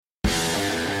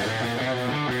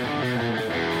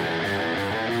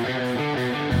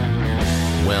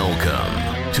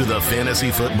to the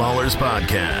Fantasy Footballers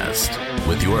Podcast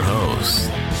with your hosts,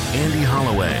 Andy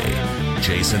Holloway,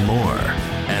 Jason Moore,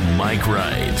 and Mike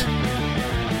Wright.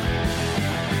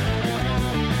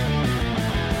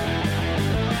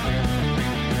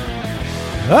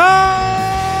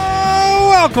 Oh,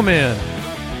 welcome in.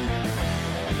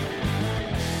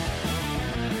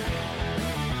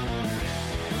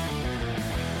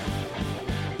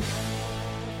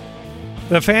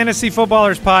 The Fantasy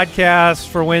Footballers Podcast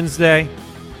for Wednesday.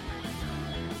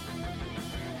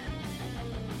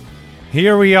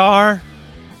 Here we are.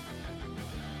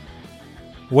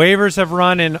 Waivers have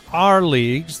run in our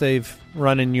leagues. They've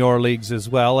run in your leagues as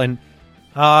well. And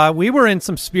we were in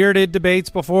some spirited debates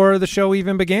before the show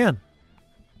even began.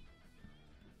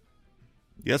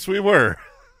 Yes, we were.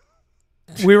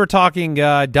 We were talking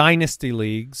dynasty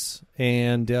leagues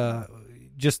and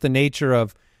just the nature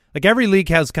of, like, every league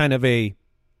has kind of a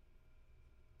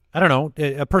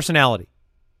personality.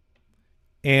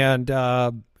 And,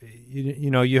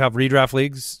 you have redraft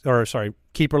leagues,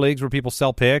 keeper leagues where people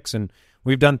sell picks. And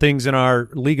we've done things in our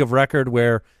league of record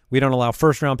where we don't allow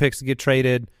first-round picks to get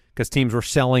traded because teams were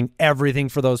selling everything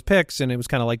for those picks, and it was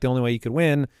kind of like the only way you could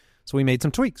win. So we made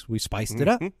some tweaks. We spiced it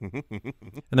up. And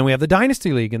then we have the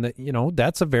Dynasty League, and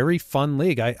that's a very fun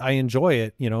league. I enjoy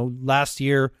it. Last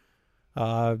year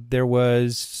there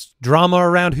was drama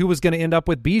around who was going to end up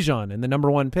with Bijan and the number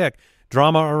one pick.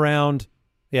 Drama around,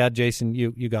 Jason,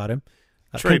 you got him.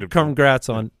 Congrats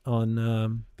on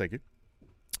Thank you.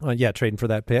 Trading for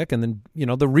that pick. And then,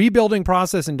 the rebuilding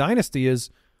process in Dynasty is,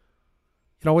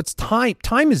 it's time.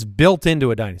 Time is built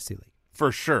into a Dynasty League.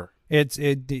 For sure.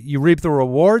 You reap the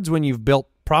rewards when you've built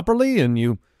properly, and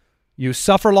you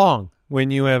suffer long when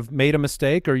you have made a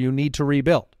mistake or you need to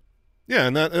rebuild. Yeah,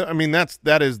 and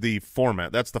that is the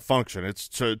format. That's the function. It's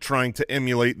trying to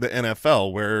emulate the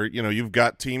NFL, where you've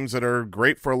got teams that are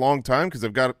great for a long time because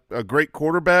they've got a great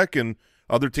quarterback, and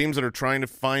other teams that are trying to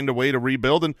find a way to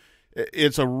rebuild. And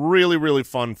it's a really, really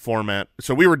fun format.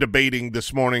 So we were debating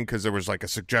this morning because there was like a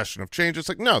suggestion of change. It's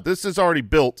like, no, this is already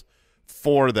built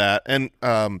for that. And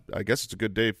I guess it's a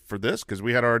good day for this because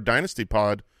we had our Dynasty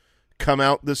pod come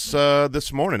out this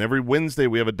morning. Every Wednesday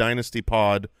we have a Dynasty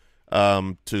pod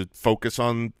to focus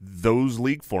on those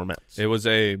league formats. It was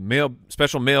a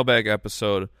special mailbag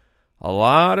episode. A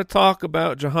lot of talk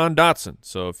about Jahan Dotson.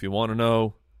 So if you want to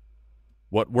know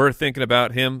what we're thinking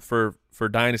about him for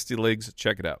Dynasty leagues,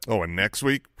 check it out. Oh, and next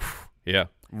week? Yeah.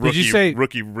 Did you say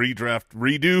rookie redraft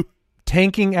redo?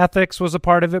 Tanking ethics was a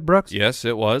part of it, Brooks? Yes,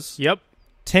 it was. Yep.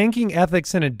 Tanking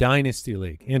ethics in a Dynasty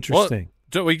league. Interesting.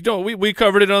 Well, we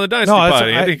covered it on the Dynasty pod.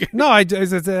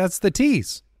 That's the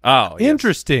tease. Oh, yes.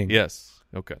 Interesting. Yes.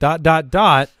 Okay. ...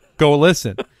 Go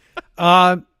listen.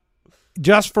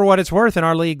 Just for what it's worth, in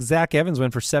our league, Zach Evans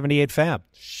went for 78 fab.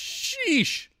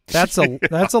 Sheesh. That's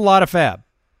a lot of fab.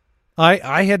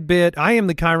 I had bid. I am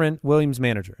the Kyron Williams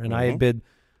manager, and I had bid.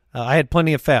 I had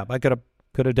plenty of fab. I could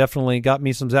have definitely got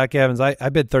me some Zach Evans. I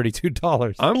bid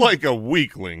 $32. I'm like a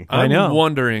weakling. I know. I'm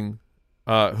wondering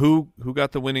who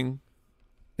got the winning.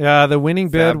 The winning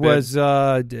bid Fab was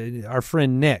our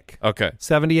friend Nick. Okay.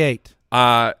 78.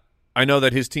 I know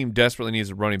that his team desperately needs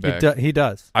a running back. He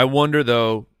does. I wonder,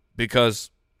 though, because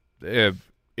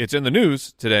it's in the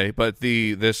news today, but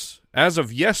this as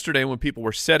of yesterday when people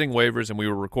were setting waivers and we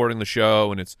were recording the show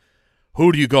and it's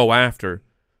who do you go after,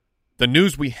 the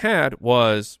news we had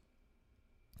was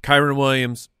Kyron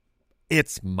Williams,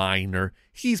 it's minor.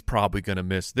 He's probably going to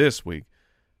miss this week.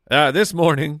 This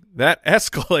morning, that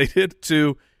escalated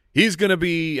to he's going to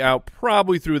be out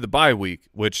probably through the bye week,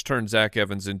 which turned Zach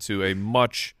Evans into a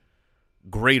much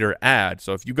greater ad.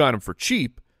 So if you got him for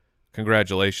cheap,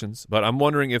 congratulations. But I'm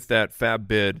wondering if that fab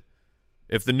bid,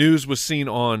 if the news was seen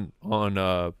on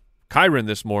Kyron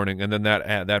this morning, and then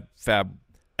that fab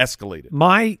escalated.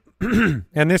 And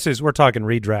we're talking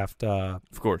redraft,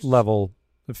 of course, level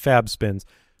fab spins.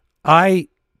 I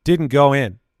didn't go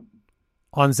in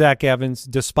on Zach Evans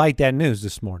despite that news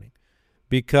this morning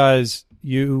because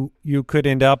you could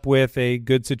end up with a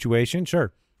good situation,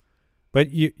 sure.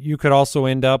 But you could also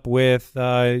end up with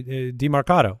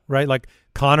DeMarcado, right? Like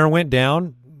Connor went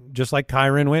down, just like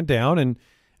Kyron went down,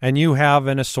 and you have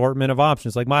an assortment of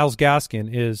options. Like Myles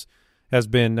Gaskin has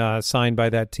been signed by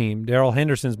that team. Darrell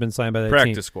Henderson's been signed by that team.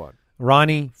 Practice squad.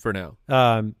 Ronnie for now.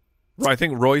 I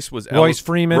think Royce was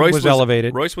Freeman was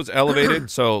elevated. Royce was elevated.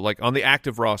 So like on the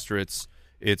active roster, it's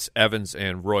Evans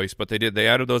and Royce, but they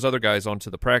added those other guys onto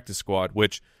the practice squad,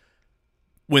 which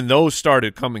when those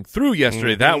started coming through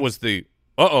yesterday, that was the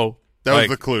that was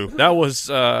the clue. That was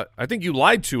I think you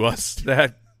lied to us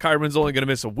that Kyron's only going to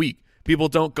miss a week. People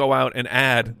don't go out and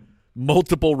add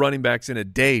multiple running backs in a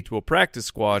day to a practice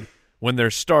squad when their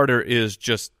starter is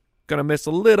just going to miss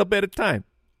a little bit of time.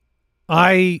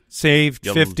 I saved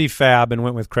 50 fab and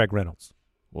went with Craig Reynolds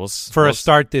for a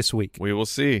start this week. We will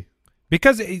see.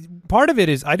 Because part of it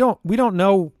is we don't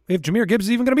know if Jahmyr Gibbs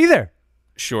is even going to be there.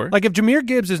 Sure. Like if Jahmyr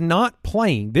Gibbs is not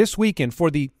playing this weekend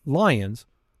for the Lions,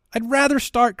 I'd rather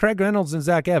start Craig Reynolds than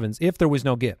Zach Evans if there was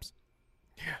no Gibbs.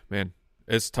 Yeah, man,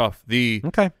 it's tough. The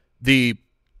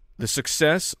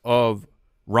success of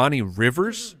Ronnie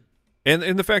Rivers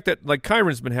and the fact that like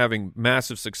Kyron's been having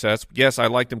massive success. Yes, I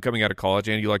liked him coming out of college,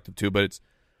 and you liked him too, but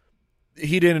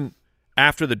he didn't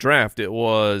after the draft.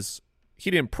 He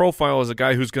didn't profile as a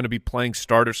guy who's going to be playing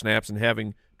starter snaps and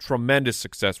having tremendous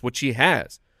success, which he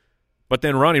has. But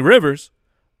then Ronnie Rivers,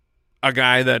 a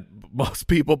guy that most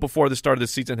people before the start of the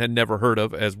season had never heard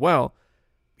of as well,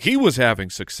 he was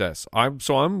having success. I'm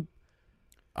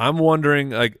wondering,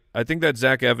 like, I think that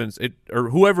Zach Evans, or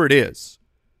whoever it is,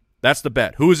 that's the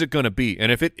bet. Who is it going to be?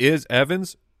 And if it is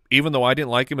Evans, even though I didn't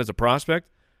like him as a prospect,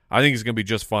 I think he's going to be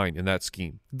just fine in that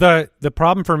scheme. The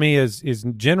problem for me is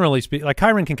generally speaking, like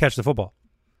Kyron can catch the football.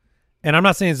 And I'm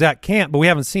not saying Zach can't, but we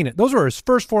haven't seen it. Those were his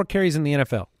first 4 carries in the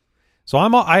NFL. So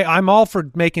I'm all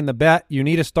for making the bet. You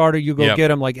need a starter, you go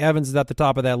get him. Like Evans is at the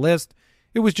top of that list.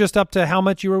 It was just up to how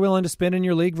much you were willing to spend in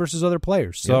your league versus other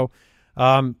players. So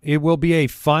it will be a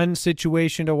fun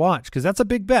situation to watch because that's a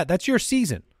big bet. That's your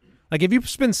season. Like if you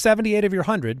spend 78 of your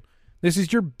 100, this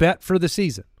is your bet for the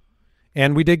season.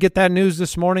 And we did get that news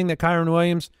this morning that Kyron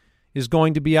Williams is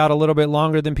going to be out a little bit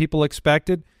longer than people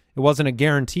expected. It wasn't a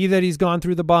guarantee that he's gone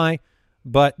through the bye,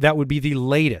 but that would be the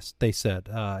latest, they said.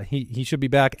 He should be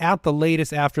back at the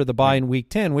latest after the bye in Week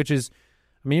 10, which is,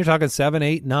 I mean, you're talking 7,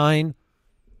 8, 9,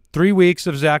 3 weeks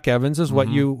of Zach Evans is what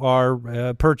you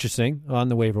are purchasing on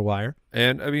the waiver wire.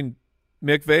 And, I mean,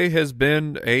 McVay has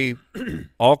been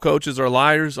all coaches are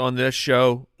liars on this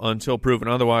show until proven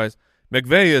otherwise.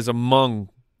 McVay is among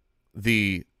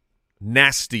the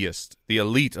nastiest, the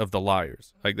elite of the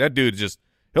liars. Like that dude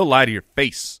he'll lie to your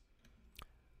face.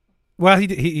 Well,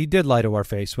 he did lie to our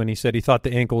face when he said he thought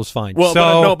the ankle was fine.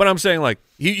 Well, but I'm saying like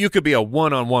you could be a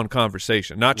one-on-one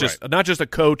conversation, not just a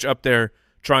coach up there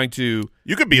trying to.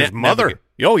 You could be his mother. Navigate.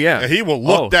 Oh yeah, he will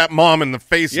look that mom in the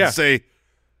face and say,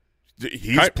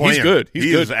 "He's playing. He's good.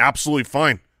 He is absolutely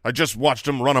fine. I just watched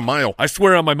him run a mile. I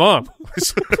swear on my mom.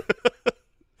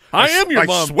 I am your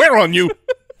mom. I swear on you."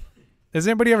 Has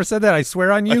anybody ever said that? I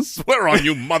swear on you? I swear on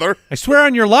you, mother. I swear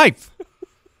on your life.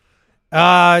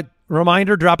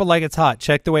 Reminder, drop it like it's hot.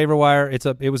 Check the waiver wire.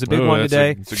 It was a big one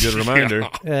today. It's a good reminder.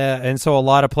 And so a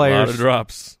lot of players a lot of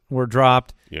drops were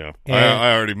dropped. Yeah.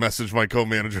 I already messaged my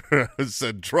co-manager and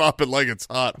said, drop it like it's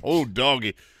hot. Oh,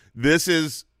 doggy.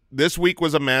 This week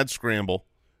was a mad scramble.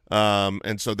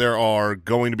 And so there are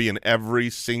going to be in every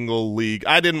single league.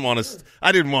 I didn't want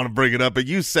to bring it up, but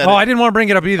you said I didn't want to bring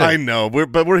it up either. I know,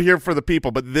 but we're here for the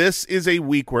people. But this is a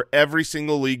week where every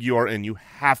single league you are in, you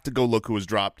have to go look who was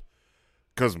dropped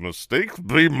because mistakes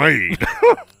be made.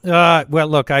 Well,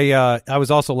 look, I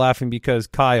was also laughing because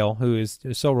Kyle, who is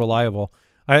so reliable,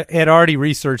 I had already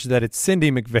researched that it's Cindy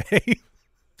McVay.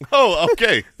 Oh,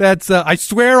 okay. That's I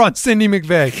swear on Cindy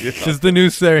McVay is the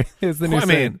news there. Is the news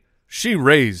saying. She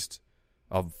raised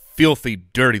a filthy,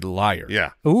 dirty liar.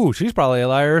 Yeah. Ooh, she's probably a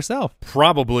liar herself.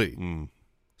 Probably.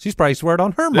 She's probably swearing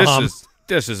on her mom.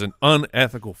 This is an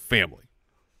unethical family.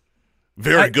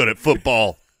 Very good at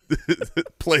football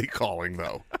play calling,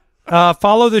 though.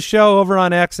 Follow the show over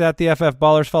on X at the FF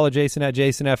Ballers. Follow Jason at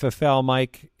JasonFFL.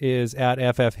 Mike is at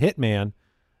FF Hitman.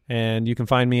 And you can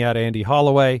find me at Andy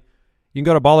Holloway. You can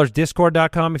go to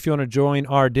ballersdiscord.com if you want to join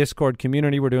our Discord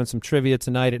community. We're doing some trivia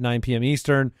tonight at 9 p.m.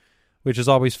 Eastern, which is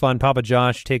always fun. Papa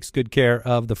Josh takes good care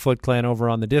of the Foot Clan over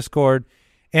on the Discord.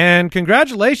 And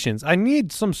congratulations. I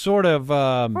need some sort of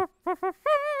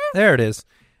there it is.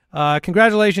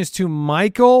 Congratulations to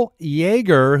Michael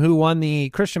Yeager, who won the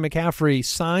Christian McCaffrey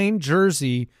signed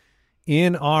jersey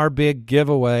in our big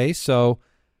giveaway. So,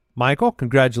 Michael,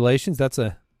 congratulations. That's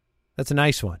a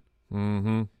nice one.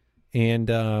 Mm-hmm.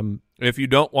 And if you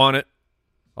don't want it,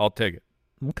 I'll take it.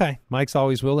 Okay. Mike's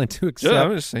always willing to accept. Yeah,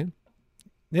 I'm just saying.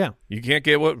 Yeah. You can't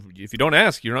get what – if you don't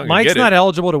ask, you're not going to get it. Mike's not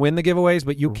eligible to win the giveaways,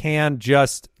 but you can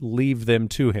just leave them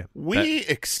to him. We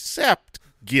accept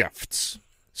gifts.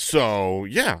 So,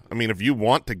 yeah. I mean, if you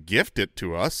want to gift it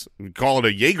to us, we call it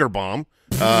a Jaeger bomb.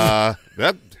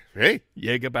 Hey.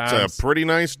 Jaeger bombs. It's a pretty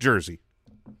nice jersey.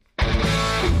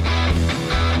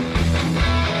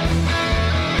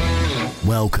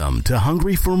 Welcome to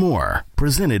Hungry for More,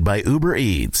 presented by Uber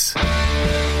Eats.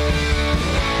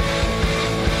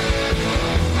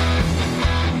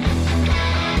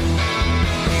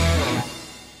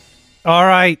 All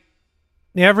right.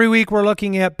 Every week we're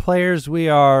looking at players we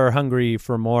are hungry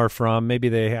for more from. Maybe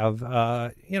they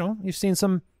have, you've seen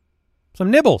some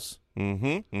nibbles,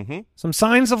 some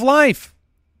signs of life,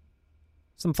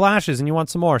 some flashes, and you want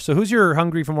some more. So who's your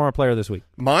hungry for more player this week?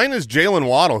 Mine is Jalen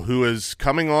Waddle, who is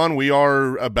coming on. We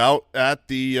are about at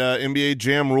the NBA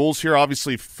Jam rules here.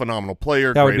 Obviously, phenomenal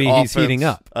player. That would great be offense. he's heating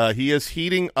up. He is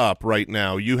heating up right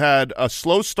now. You had a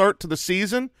slow start to the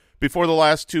season before the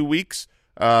last 2 weeks.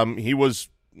 He was,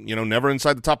 never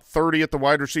inside the top 30 at the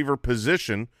wide receiver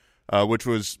position, which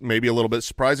was maybe a little bit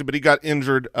surprising. But he got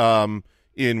injured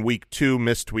in week 2,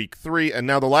 missed week 3, and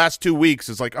now the last 2 weeks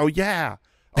is like, oh yeah,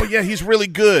 he's really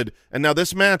good. And now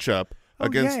this matchup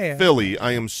against Philly,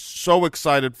 I am so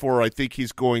excited for. I think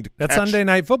he's going to That's catch Sunday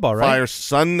Night Football, right? fire.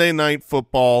 Sunday Night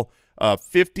Football,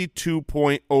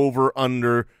 52-point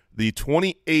over-under. The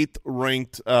 28th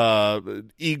ranked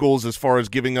Eagles as far as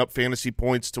giving up fantasy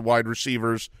points to wide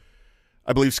receivers.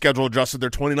 I believe schedule adjusted, they're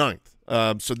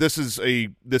 29th. So this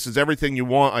is everything you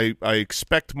want. I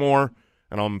expect more,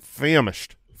 and I'm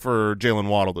famished for Jalen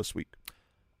Waddle this week.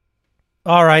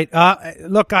 All right.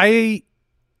 Look, I'm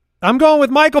going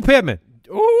with Michael Pittman.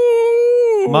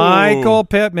 Ooh. Michael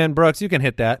Pittman. Brooks, you can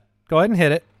hit that. Go ahead and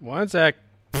hit it. One sec.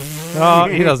 Oh,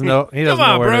 he doesn't know. He doesn't Come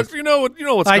know on, where it Brooks. is. You know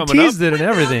what's I coming up. teased it and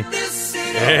everything.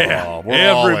 Yeah,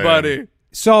 we're all everybody.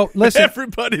 So, listen.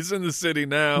 Everybody's in the city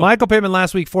now. Michael Pittman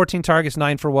last week, 14 targets,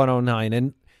 9 for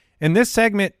 109. And this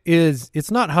segment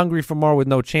it's not hungry for more with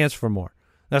no chance for more.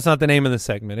 That's not the name of the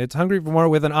segment. It's hungry for more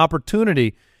with an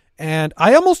opportunity. And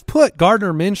I almost put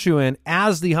Gardner Minshew in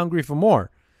as the hungry for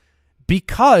more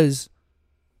because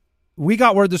we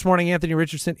got word this morning Anthony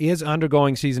Richardson is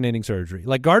undergoing season-ending surgery.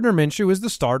 Like, Gardner Minshew is the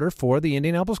starter for the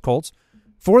Indianapolis Colts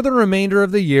for the remainder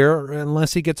of the year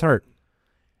unless he gets hurt.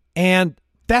 And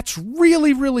that's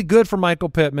really, really good for Michael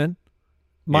Pittman.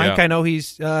 Mike, Yeah. I know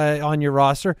he's on your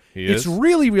roster. It's is.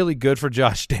 really, really good for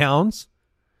Josh Downs.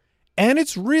 And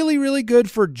it's really, really good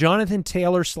for Jonathan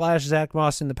Taylor / Zach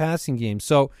Moss in the passing game.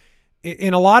 So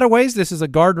in a lot of ways, this is a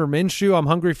Gardner Minshew. I'm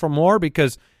hungry for more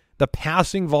because the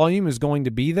passing volume is going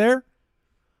to be there.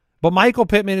 But Michael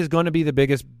Pittman is going to be the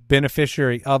biggest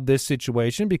beneficiary of this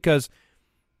situation because,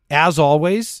 as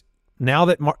always, now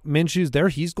that Minshew's there,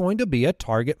 he's going to be a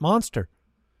target monster.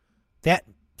 That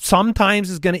sometimes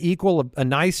is going to equal a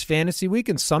nice fantasy week,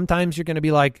 and sometimes you're going to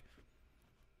be like,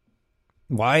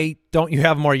 why don't you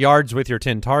have more yards with your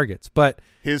 10 targets? But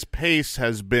His pace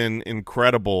has been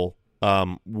incredible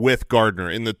with Gardner.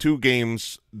 In the 2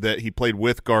 games that he played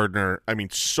with Gardner, I mean,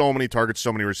 so many targets,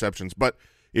 so many receptions. But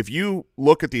if you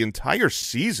look at the entire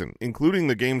season, including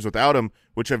the games without him,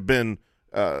 which have been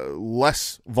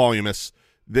less voluminous,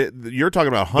 you're talking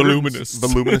about voluminous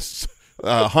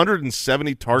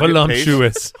 170 target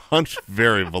voluptuous. pace.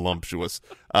 Very voluptuous.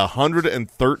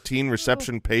 113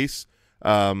 reception pace.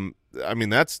 I mean,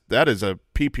 that is a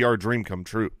PPR dream come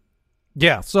true.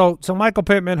 Yeah, so Michael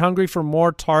Pittman hungry for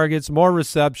more targets, more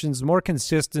receptions, more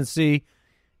consistency,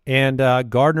 and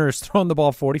Gardner has thrown the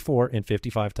ball 44 and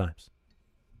 55 times.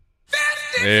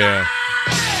 Yeah.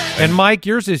 And Mike,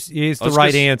 yours is the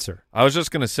right answer. I was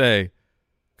just going to say,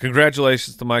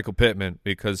 congratulations to Michael Pittman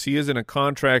because he is in a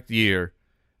contract year,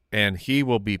 and he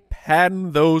will be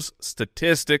padding those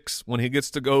statistics when he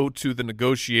gets to go to the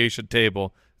negotiation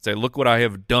table and say, look what I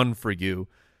have done for you.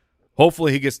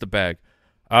 Hopefully he gets the bag.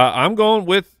 I'm going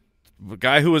with the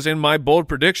guy who was in my bold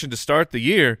prediction to start the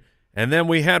year, and then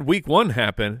we had week 1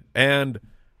 happen, and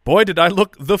boy, did I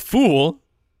look the fool.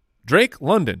 Drake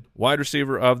London, wide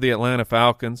receiver of the Atlanta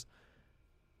Falcons.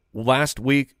 Last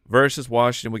week versus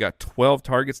Washington, we got 12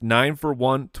 targets, 9 for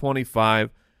 125.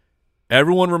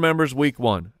 Everyone remembers week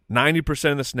 1,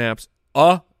 90% of the snaps,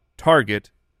 a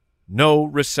target, no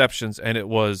receptions, and it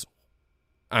was,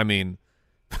 I mean,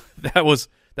 that was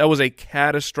a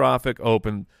catastrophic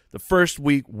open. The first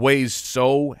week weighs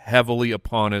so heavily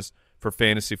upon us for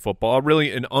fantasy football.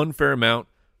 Really an unfair amount,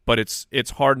 but it's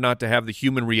hard not to have the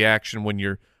human reaction when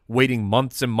you're waiting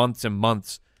months and months and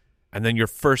months, and then your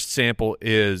first sample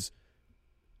is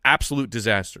absolute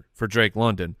disaster for Drake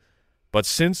London. But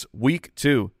since week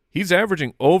 2, he's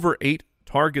averaging over 8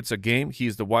 targets a game.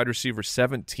 He's the wide receiver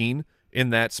 17 in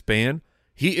that span.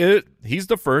 He's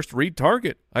the first read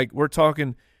target. Like, we're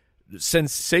talking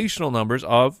sensational numbers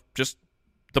of just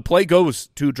the play goes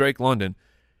to Drake London.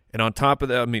 And on top of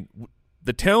that, I mean,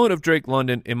 the talent of Drake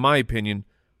London, in my opinion,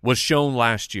 was shown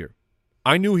last year.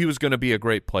 I knew he was going to be a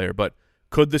great player, but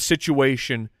could the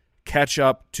situation catch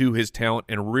up to his talent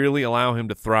and really allow him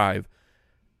to thrive?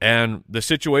 And the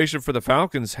situation for the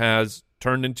Falcons has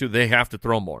turned into they have to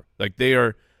throw more. Like, they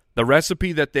are the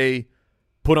recipe that they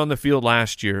put on the field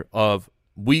last year of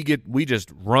we just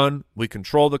run, we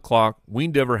control the clock, we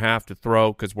never have to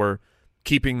throw because we're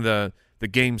keeping the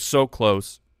game so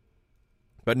close.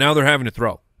 But now they're having to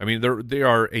throw. I mean, they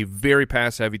are a very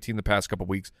pass-heavy team the past couple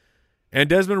weeks. And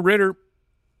Desmond Ridder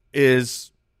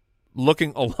is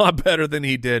looking a lot better than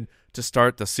he did to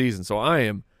start the season. So I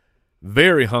am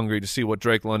very hungry to see what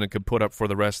Drake London could put up for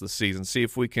the rest of the season. See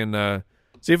if we can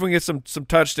get some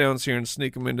touchdowns here and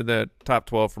sneak him into that top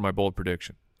 12 for my bold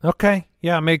prediction. Okay.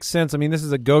 Yeah, it makes sense. I mean, this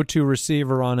is a go-to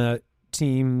receiver on a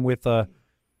team with a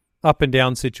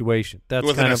up-and-down situation. That's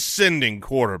with kind an of ascending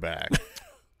quarterback.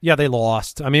 Yeah, they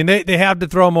lost. I mean, they had to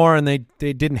throw more, and they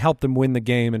didn't help them win the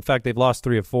game. In fact, they've lost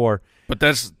 3 of 4. But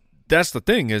that's the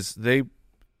thing is they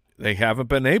haven't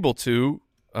been able to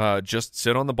just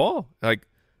sit on the ball. Like,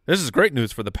 this is great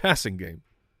news for the passing game.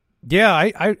 Yeah,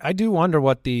 I do wonder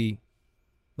what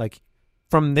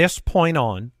from this point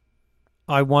on,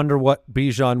 I wonder what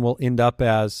Bijan will end up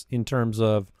as in terms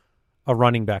of a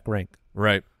running back rank.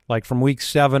 Right. Like from week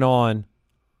 7 on,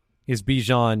 is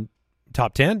Bijan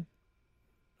top 10?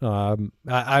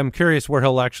 I'm curious where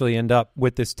he'll actually end up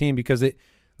with this team because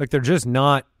they're just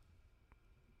not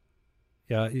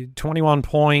 21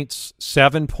 points,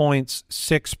 7 points,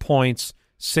 6 points,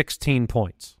 16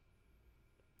 points.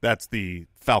 That's the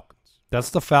Falcons.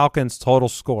 That's the Falcons' total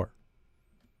score.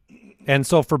 And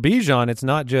so for Bijan, it's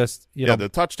not just the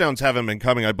touchdowns haven't been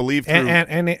coming. I believe through,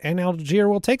 and Algier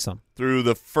will take some through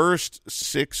the first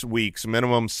 6 weeks,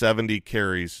 minimum 70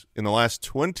 carries in the last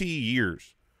 20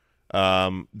 years.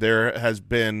 There has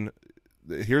been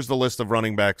here's the list of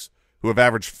running backs who have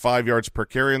averaged 5 yards per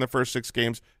carry in the first 6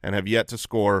 games and have yet to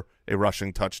score a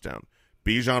rushing touchdown.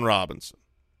 Bijan Robinson.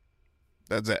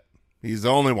 That's it. He's the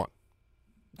only one.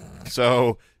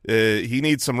 So he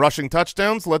needs some rushing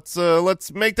touchdowns. Let's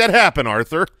make that happen,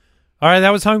 Arthur. All right,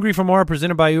 that was Hungry for More,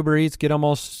 presented by Uber Eats. Get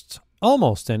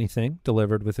almost anything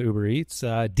delivered with Uber Eats.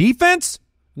 Defense?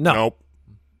 No. Nope.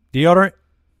 Deodorant?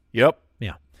 Yep.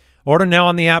 Yeah. Order now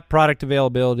on the app. Product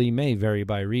availability may vary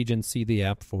by region. See the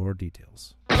app for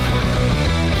details.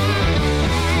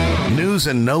 News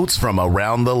and notes from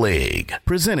around the league.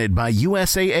 Presented by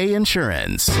USAA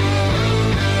Insurance.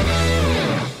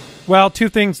 Well, 2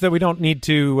 things that we don't need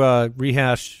to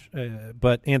rehash,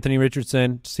 but Anthony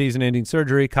Richardson, season-ending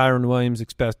surgery. Kyron Williams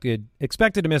expected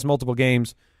to miss multiple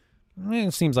games.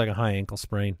 It seems like a high ankle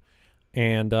sprain.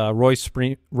 And Royce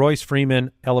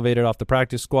Freeman elevated off the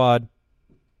practice squad.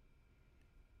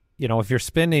 If you're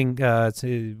spending,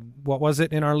 what was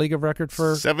it in our league of record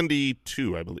for?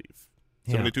 72, I believe.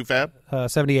 72 fab?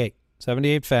 78.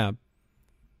 78 fab.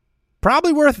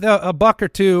 Probably worth a buck or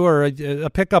two or a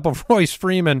pickup of Royce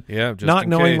Freeman, just not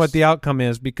in knowing case. what the outcome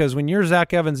is. Because when you're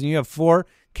Zach Evans and you have 4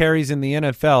 carries in the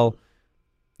NFL,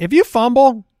 if you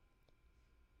fumble,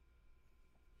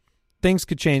 things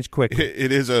could change quickly.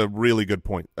 It is a really good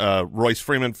point. Royce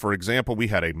Freeman, for example, we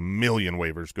had 1 million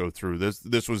waivers go through.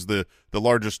 This was the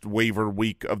largest waiver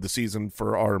week of the season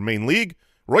for our main league.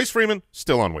 Royce Freeman,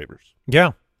 still on waivers.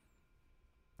 Yeah.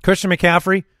 Christian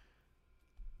McCaffrey,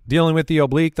 dealing with the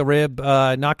oblique, the rib,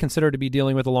 not considered to be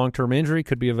dealing with a long-term injury,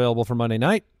 could be available for Monday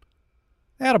night.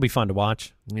 That'll be fun to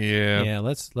watch. Yeah. Yeah,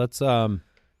 let's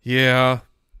Yeah.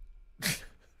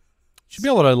 should be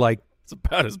able to It's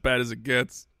about as bad as it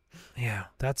gets. Yeah,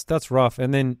 that's rough.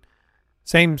 And then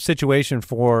same situation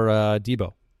for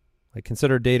Debo.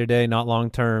 Consider day-to-day, not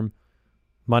long-term.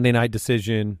 Monday night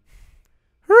decision.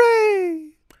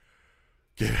 Hooray!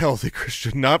 Get healthy,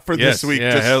 Christian. Not for this week.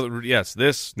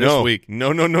 This no, week.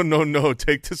 No.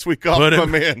 Take this week off, Put my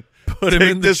him- man. Put him Take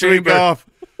in the this chamber. week off.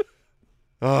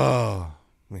 Oh,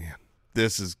 man.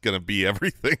 This is going to be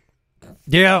everything.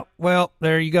 Yeah, well,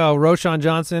 there you go. Roshan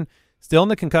Johnson, still in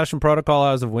the concussion protocol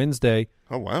as of Wednesday.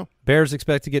 Oh, wow. Bears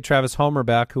expect to get Travis Homer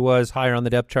back, who was higher on the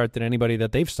depth chart than anybody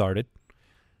that they've started.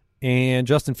 And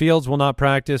Justin Fields will not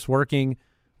practice, working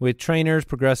with trainers,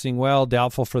 progressing well,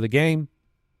 doubtful for the game.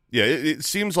 Yeah, it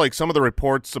seems like some of the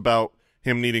reports about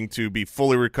him needing to be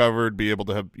fully recovered, be able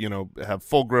to have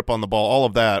full grip on the ball, all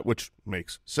of that, which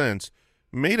makes sense,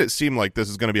 made it seem like this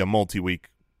is going to be a multi-week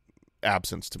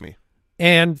absence to me.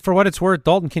 And for what it's worth,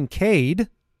 Dalton Kincaid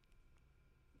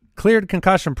cleared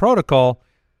concussion protocol.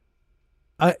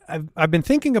 I've been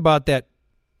thinking about that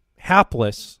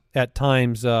hapless at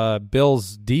times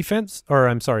Bills defense, or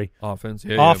I'm sorry, Offense.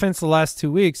 offense the last 2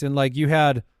 weeks, and you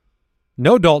had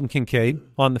no Dalton Kincaid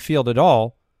on the field at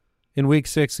all in Week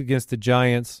 6 against the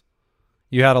Giants.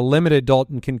 You had a limited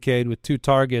Dalton Kincaid with 2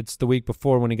 targets the week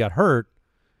before when he got hurt.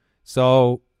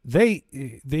 So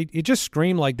it just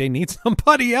screamed like they need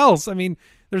somebody else. I mean,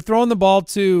 they're throwing the ball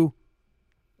to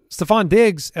Stephon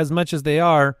Diggs as much as they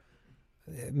are.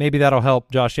 Maybe that'll help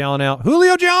Josh Allen out.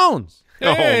 Julio Jones.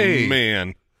 Hey. Oh,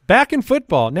 man. Back in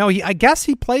football. Now, I guess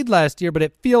he played last year, but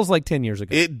it feels like 10 years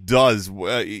ago. It does.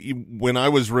 When I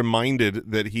was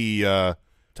reminded that he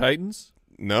Titans?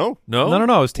 No? No, it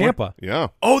was Tampa. Yeah.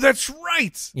 Oh, that's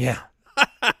right. Yeah.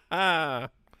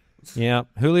 Yeah.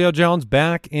 Julio Jones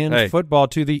back in football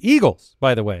to the Eagles,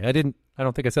 by the way. I don't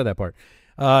think I said that part.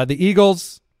 The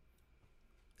Eagles,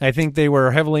 I think they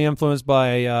were heavily influenced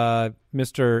by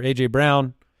Mr. A.J.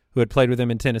 Brown, who had played with him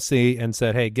in Tennessee, and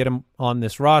said, hey, get him on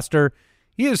this roster.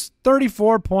 He is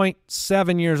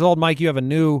 34.7 years old. Mike, you have a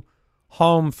new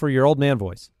home for your old man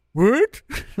voice. What?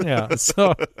 Yeah.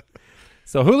 So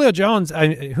Julio Jones,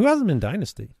 who hasn't been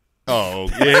Dynasty? Oh,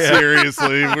 yeah.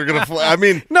 Seriously, we're gonna. I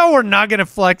mean, no, we're not gonna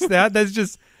flex that.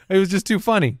 It was just too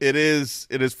funny. It is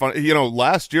funny.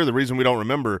 Last year the reason we don't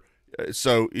remember.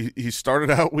 So he started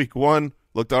out week 1,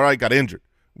 looked all right, got injured,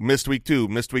 missed week 2,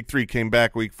 missed week 3, came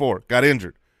back week 4, got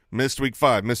injured, missed week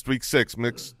 5, missed week 6,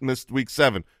 missed week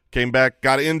 7, came back,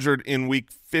 got injured in week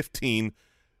 15,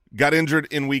 got injured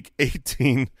in week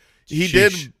 18. He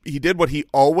did what he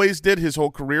always did his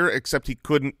whole career, except he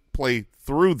couldn't play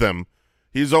through them.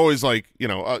 He's always like,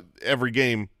 every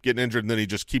game getting injured, and then he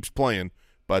just keeps playing.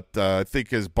 But I think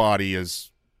his body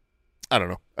is, I don't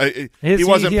know. He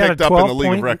wasn't picked up in the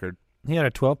league of record. He had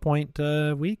a 12-point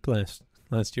week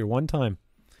last year, one time.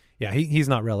 Yeah, he's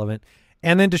not relevant.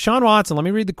 And then Deshaun Watson. Let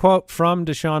me read the quote from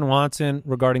Deshaun Watson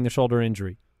regarding the shoulder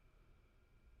injury.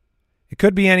 It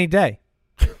could be any day.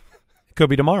 It could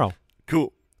be tomorrow.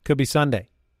 Cool. Could be Sunday.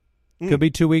 Could be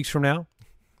 2 weeks from now.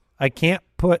 I can't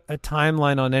put a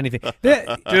timeline on anything.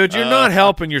 Dude, you're not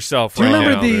helping yourself right now.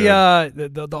 Do you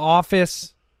remember the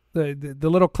Office, the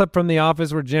little clip from The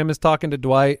Office where Jim is talking to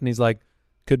Dwight and he's like,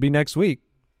 could be next week.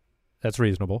 That's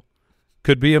reasonable.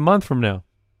 Could be a month from now.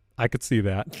 I could see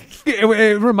that.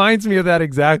 It reminds me of that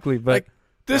exactly. But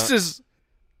this is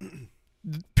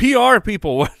PR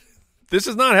people. This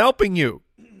is not helping you.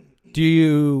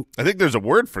 I think there's a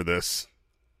word for this.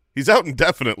 He's out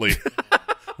indefinitely.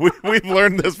 We've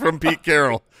learned this from Pete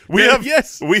Carroll. We have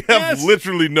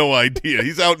literally no idea.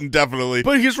 He's out indefinitely.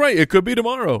 But he's right. It could be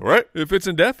tomorrow. Right. If it's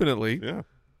indefinitely. Yeah.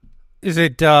 Is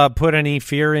it put any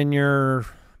fear in your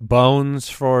bones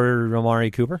for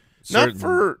Amari Cooper? Not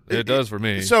for it does for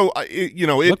me. So it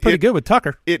looked pretty good with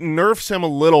Tucker. It nerfs him a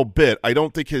little bit. I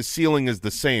don't think his ceiling is the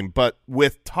same, but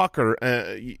with Tucker,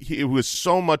 it was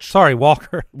so much. Sorry,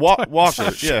 Walker.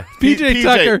 Walker, yeah. PJ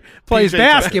Tucker plays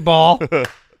basketball.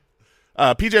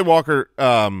 PJ Walker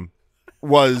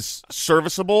was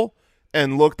serviceable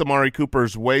and looked Amari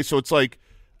Cooper's way, so it's like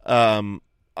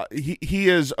he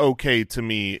is okay to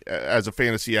me as a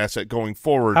fantasy asset going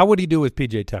forward. How would he do with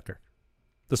PJ Tucker?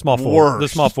 The small forward. The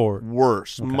small forward.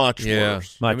 Worse. Okay. Much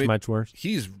worse. Much worse.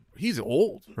 He's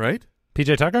old, right?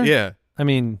 PJ Tucker? Yeah. I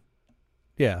mean,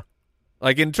 yeah.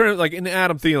 Like in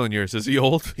Adam Thielen years, is he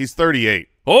old? He's 38.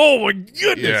 Oh my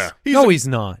goodness. Yeah. He's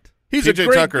not. He's PJ a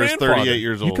great Tucker is 38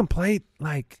 years old. You can play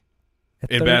like at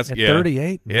in basketball.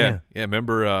 38. Yeah.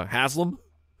 Remember Haslam?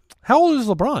 How old is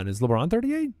LeBron? Is LeBron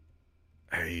 38?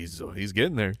 He's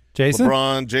getting there. Jason?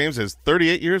 LeBron James is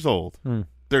 38 years old.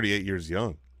 38 years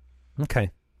young. Okay.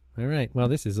 All right. Well,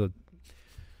 this is a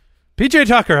PJ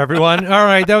Tucker, everyone. All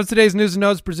right. That was today's news and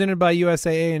notes presented by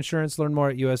USAA Insurance. Learn more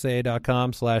at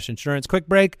usaa.com/insurance. Quick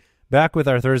break. Back with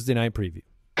our Thursday night preview.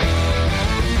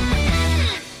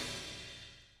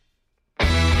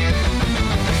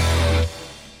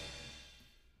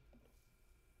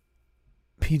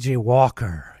 PJ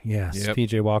Walker. Yes, yep.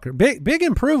 PJ Walker. Big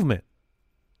improvement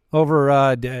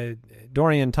over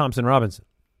Dorian Thompson-Robinson.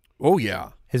 Oh, yeah.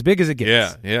 As big as it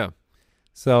gets. Yeah.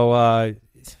 So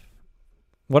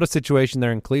what a situation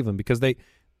there in Cleveland because they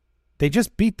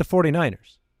just beat the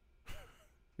 49ers.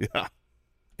 Yeah.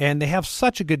 And they have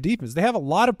such a good defense. They have a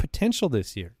lot of potential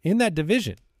this year in that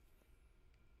division.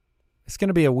 It's going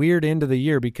to be a weird end of the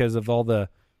year because of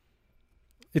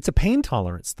it's a pain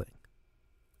tolerance thing.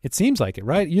 It seems like it,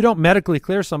 right? You don't medically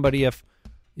clear somebody if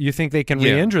you think they can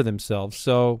re-injure themselves.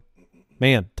 So,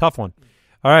 man, tough one.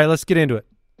 All right, let's get into it.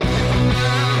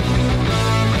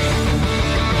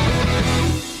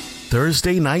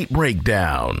 Thursday Night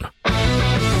Breakdown.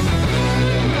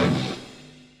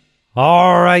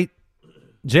 All right.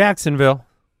 Jacksonville.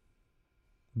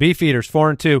 Beefeaters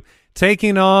 4-2.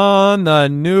 Taking on the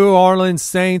New Orleans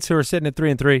Saints, who are sitting at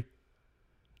 3-3.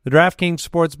 The DraftKings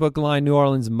Sportsbook line, New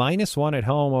Orleans -1 at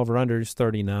home, over under is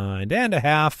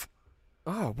 39.5.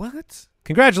 Oh, what?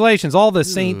 Congratulations. All the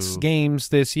Saints games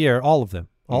this year, all of them,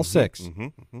 all 6,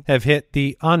 have hit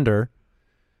the under.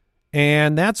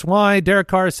 And that's why Derek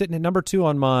Carr is sitting at number 2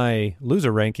 on my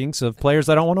loser rankings of players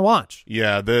I don't want to watch.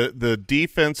 Yeah, the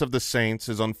defense of the Saints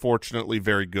is unfortunately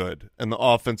very good, and the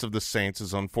offense of the Saints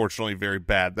is unfortunately very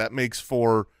bad. That makes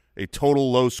for a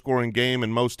total low-scoring game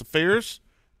in most affairs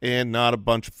and not a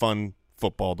bunch of fun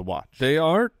football to watch. They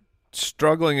are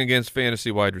struggling against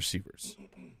fantasy wide receivers.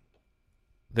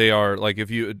 They are, like, if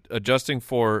you adjusting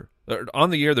for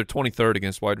on the year, they're 23rd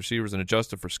against wide receivers, and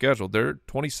adjusted for schedule, they're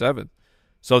 27th.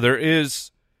 So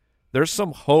there's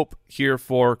some hope here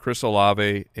for Chris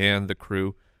Olave and the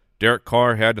crew. Derek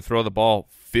Carr had to throw the ball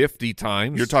 50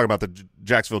 times. You're talking about the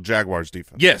Jacksonville Jaguars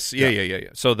defense. Yes, yeah.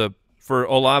 So for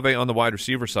Olave on the wide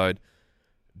receiver side,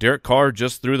 Derek Carr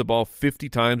just threw the ball 50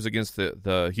 times against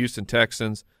the Houston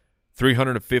Texans,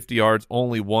 350 yards,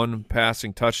 only one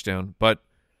passing touchdown. But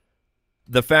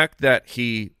the fact that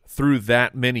he threw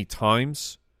that many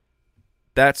times,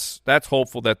 that's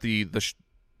hopeful that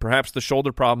perhaps the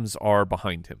shoulder problems are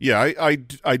behind him. Yeah,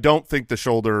 I don't think the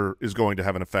shoulder is going to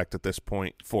have an effect at this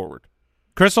point forward.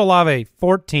 Chris Olave,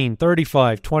 14,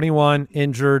 35, 21,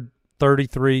 injured,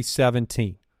 33,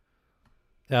 17.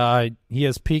 He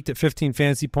has peaked at 15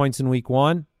 fantasy points in week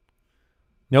 1.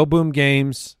 No boom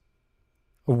games.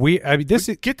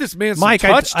 Get this man some Mike,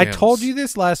 touchdowns. I told you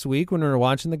this last week when we were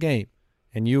watching the game,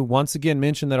 and you once again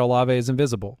mentioned that Olave is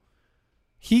invisible.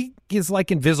 He is like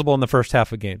invisible in the first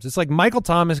half of games. It's like Michael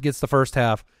Thomas gets the first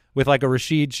half with like a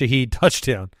Rashid Shaheed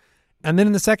touchdown. And then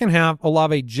in the second half,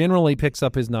 Olave generally picks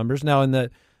up his numbers. Now, in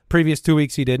the previous 2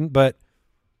 weeks, he didn't. But,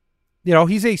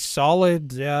 he's a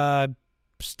solid,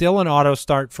 still an auto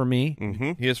start for me.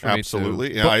 Mm-hmm. He is for Absolutely.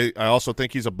 me, too. Yeah, I also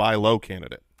think he's a buy low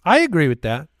candidate. I agree with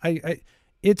that.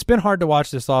 It's been hard to watch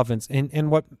this offense.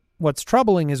 And what's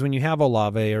troubling is when you have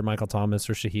Olave or Michael Thomas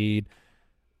or Shaheed,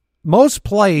 most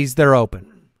plays, they're open.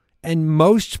 And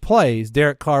most plays,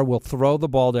 Derek Carr will throw the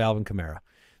ball to Alvin Kamara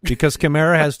because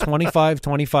Kamara has 25,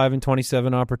 25, and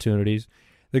 27 opportunities.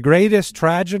 The greatest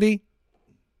tragedy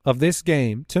of this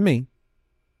game, to me,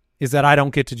 is that I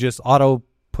don't get to just auto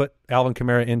put Alvin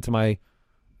Kamara into my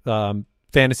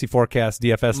fantasy forecast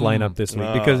DFS lineup this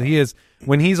week because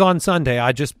when he's on Sunday,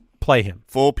 I just play him.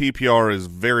 Full PPR is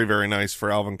very, very nice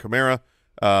for Alvin Kamara,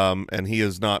 and he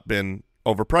has not been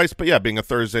overpriced, but yeah, being a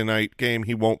Thursday night game,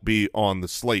 he won't be on the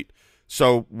slate.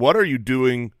 So what are you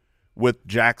doing with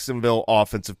Jacksonville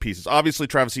offensive pieces? Obviously,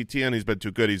 Travis Etienne, he's been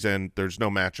too good. He's in. There's no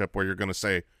matchup where you're going to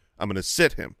say, I'm going to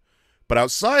sit him. But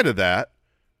outside of that,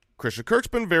 Christian Kirk's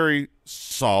been very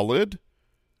solid.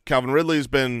 Calvin Ridley's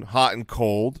been hot and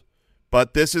cold.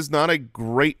 But this is not a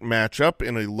great matchup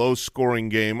in a low-scoring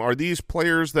game. Are these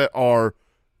players that are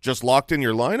just locked in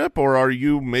your lineup, or are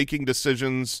you making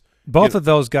decisions? Both of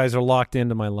those guys are locked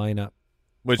into my lineup,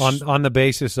 Which on the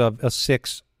basis of a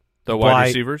 6. The wide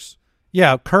receivers?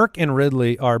 Yeah, Kirk and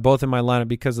Ridley are both in my lineup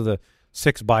because of the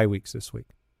 6 bye weeks this week.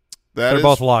 They're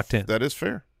both locked in. That is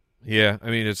fair. Yeah,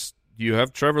 I mean, you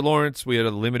have Trevor Lawrence. We had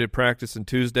a limited practice on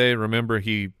Tuesday. Remember,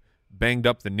 he banged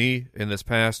up the knee in this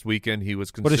past weekend. He was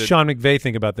considered. What does Sean McVay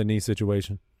think about the knee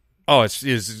situation? Oh,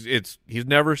 he's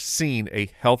never seen a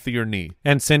healthier knee.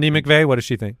 And Cindy McVay, what does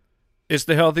she think? It's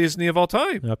the healthiest knee of all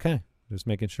time. Okay, just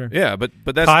making sure. Yeah, but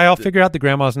that's Kyle, figure out the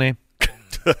grandma's name.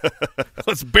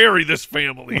 Let's bury this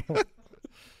family.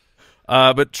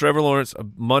 But Trevor Lawrence,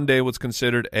 Monday was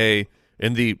considered in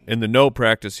the no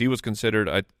practice. He was considered.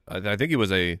 I think he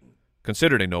was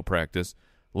considered a no practice.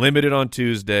 Limited on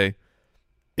Tuesday.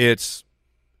 It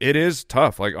is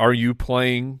tough. Like, are you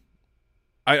playing?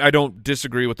 I don't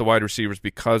disagree with the wide receivers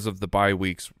because of the bye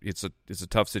weeks. It's a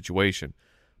tough situation.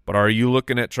 But are you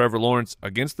looking at Trevor Lawrence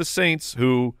against the Saints,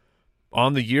 who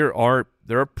on the year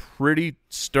they're a pretty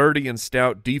sturdy and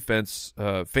stout defense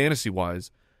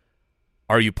fantasy-wise?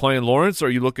 Are you playing Lawrence, or are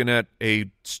you looking at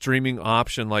a streaming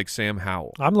option like Sam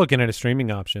Howell? I'm looking at a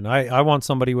streaming option. I want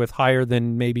somebody with higher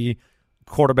than maybe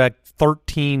quarterback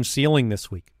 13 ceiling this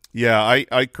week. Yeah,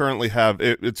 I currently have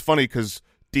it's funny because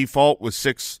default was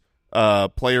 6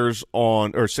 players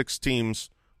on, or 6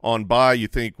 teams on bye. You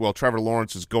think, well, Trevor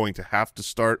Lawrence is going to have to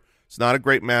start. It's not a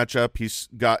great matchup. He's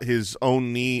got his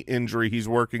own knee injury he's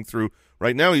working through.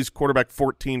 Right now he's quarterback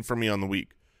 14 for me on the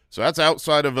week. So that's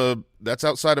outside of a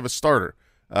starter.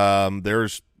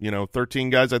 There's 13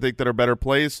 guys I think that are better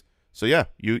plays. So yeah,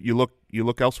 you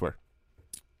look elsewhere.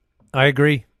 I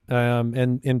agree.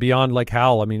 And beyond like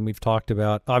Howell, I mean, we've talked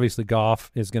about obviously Goff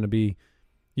is going to be.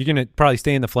 You're going to probably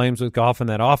stay in the flames with Goff in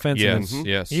that offense. Yes, and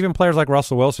yes. Even players like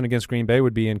Russell Wilson against Green Bay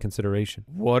would be in consideration.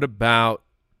 What about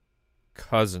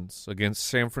Cousins against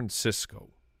San Francisco?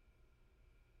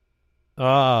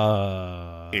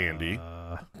 Andy.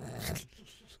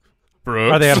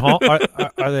 Brooks. Are they at home?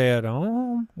 Are they at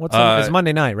home? It's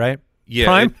Monday night, right?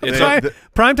 Yeah,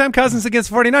 primetime Cousins against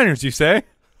 49ers, you say?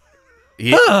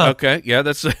 Yeah, okay, yeah,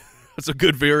 that's a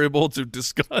good variable to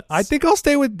discuss. I think I'll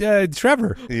stay with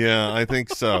Trevor. Yeah, I think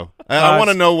so. I want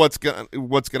to know what's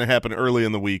gonna happen early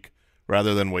in the week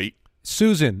rather than wait.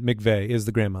 Susan McVeigh is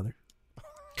the grandmother.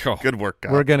 Oh. Good work,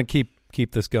 guys. We're going to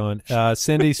keep this going.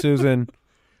 Cindy, Susan,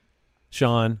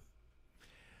 Sean.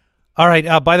 All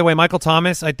right. By the way, Michael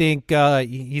Thomas, I think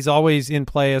he's always in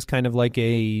play as kind of like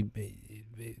a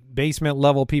basement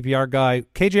level PPR guy.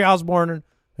 KJ Osborne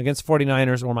against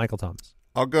 49ers or Michael Thomas?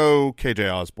 I'll go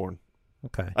KJ Osborne.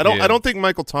 Okay. I don't think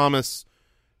Michael Thomas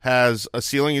has a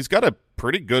ceiling. He's got a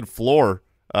pretty good floor.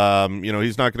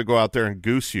 He's not going to go out there and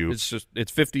goose you.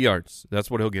 It's 50 yards. That's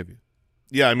what he'll give you.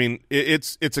 Yeah, I mean,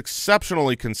 it's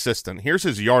exceptionally consistent. Here's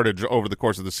his yardage over the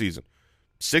course of the season.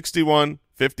 61,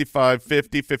 55,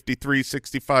 50, 53,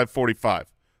 65, 45.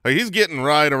 Like, he's getting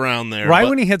right around there. Right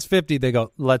when he hits 50, they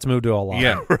go, let's move to Olave.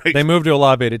 Yeah, right. They move to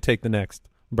Olave to take the next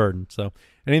burden. So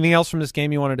anything else from this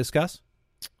game you want to discuss?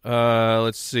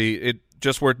 Let's see. It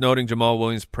just worth noting Jamal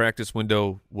Williams' practice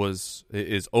window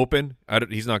is open.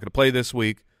 He's not going to play this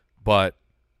week, but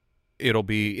it'll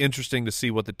be interesting to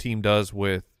see what the team does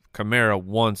with Kamara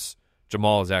once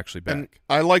Jamal is actually back. And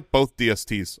I like both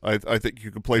DSTs. I think you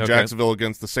could play Jacksonville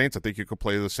against the Saints. I think you could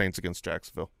play the Saints against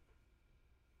Jacksonville.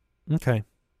 Okay.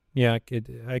 Yeah,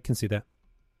 I can see that.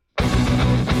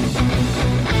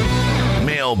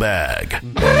 Mailbag.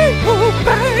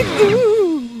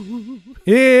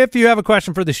 If you have a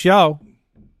question for the show,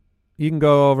 you can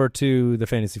go over to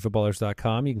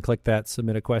thefantasyfootballers.com. You can click that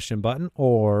submit a question button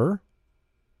or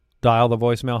dial the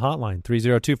voicemail hotline,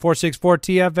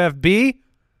 302-464-TFFB.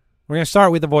 We're going to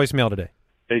start with the voicemail today.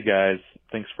 Hey, guys.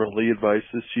 Thanks for the advice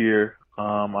this year.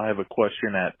 I have a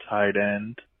question at tight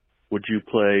end. Would you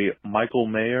play Michael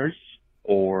Mayers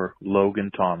or Logan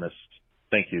Thomas?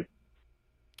 Thank you.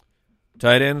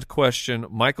 Tight end question,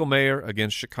 Michael Mayer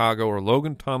against Chicago or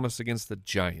Logan Thomas against the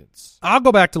Giants? I'll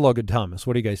go back to Logan Thomas.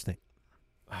 What do you guys think?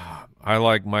 I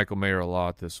like Michael Mayer a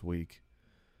lot this week.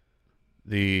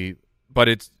 But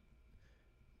it's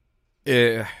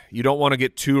you don't want to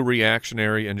get too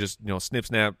reactionary and just snip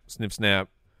snap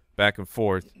back and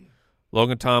forth.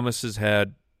 Logan Thomas has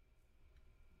had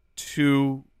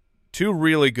two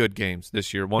really good games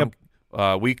this year. One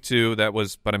week 2 it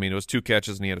was 2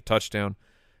 catches and he had a touchdown,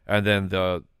 and then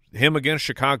him against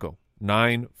Chicago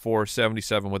 9 for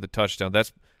 77 with a touchdown.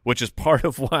 Which is part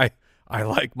of why I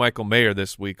like Michael Mayer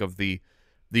this week. Of the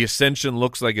ascension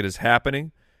looks like it is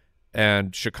happening.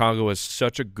 And Chicago is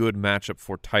such a good matchup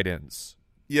for tight ends.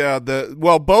 Yeah,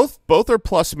 both are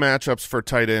plus matchups for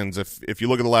tight ends. If you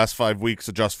look at the last 5 weeks,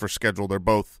 adjust for schedule, they're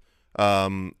both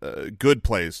good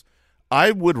plays.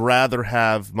 I would rather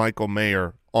have Michael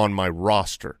Mayer on my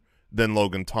roster than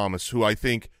Logan Thomas, who I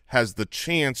think has the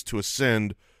chance to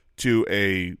ascend to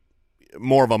a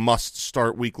more of a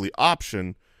must-start weekly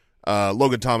option.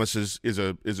 Logan Thomas is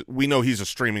we know he's a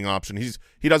streaming option.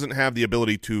 He doesn't have the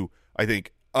ability to, I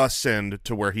think, ascend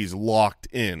to where he's locked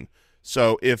in.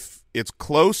 So if it's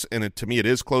close, and to me it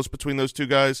is close between those two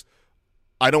guys,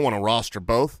 I don't want to roster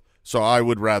both. So I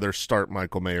would rather start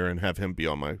Michael Mayer and have him be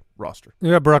on my roster.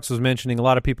 Yeah, Brooks was mentioning a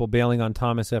lot of people bailing on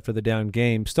Thomas after the down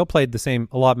game. Still played the same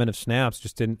allotment of snaps,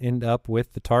 just didn't end up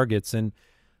with the targets and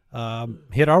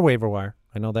hit our waiver wire.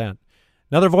 I know that.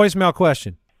 Another voicemail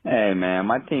question. Hey, man,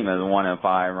 my team is 1-5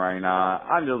 right now.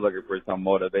 I'm just looking for some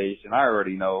motivation. I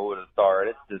already know who to start.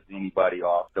 It's just anybody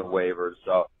off the waivers.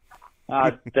 So I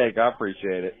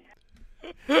appreciate it.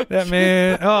 That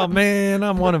man, oh, man,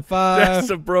 I'm 1-5. That's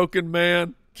a broken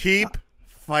man. Keep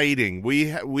fighting.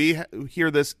 We hear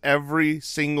this every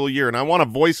single year, and I want a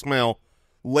voicemail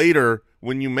later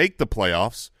when you make the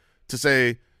playoffs to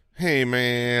say, hey,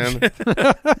 man,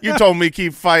 you told me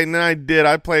keep fighting, and I did.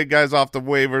 I played guys off the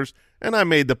waivers, and I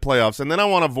made the playoffs. And then I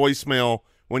want a voicemail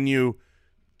when you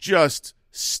just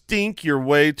stink your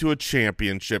way to a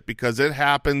championship, because it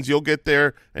happens. You'll get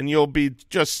there, and you'll be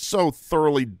just so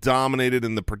thoroughly dominated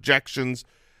in the projections.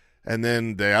 And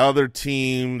then the other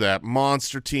team, that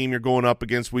monster team you're going up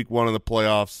against week 1 of the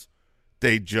playoffs,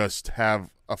 they just have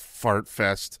a fart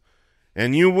fest.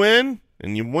 And you win,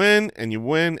 and you win, and you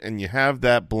win, and you have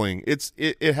that bling.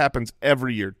 It happens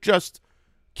every year. Just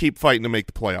keep fighting to make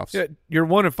the playoffs. Yeah, you're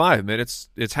 1-5, man.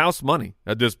 It's house money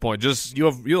at this point. Just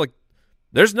you're like,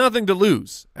 there's nothing to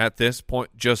lose at this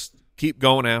point. Just keep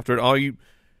going after it. All you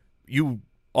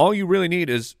really need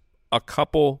is a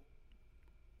couple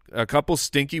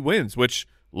stinky wins. Which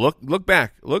look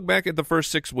back at the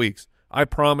first 6 weeks. I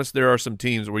promise there are some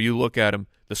teams where you look at them,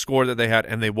 the score that they had,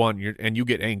 and they won, and you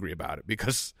get angry about it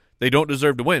because they don't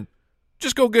deserve to win.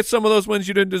 just go get some of those wins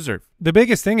you didn't deserve. The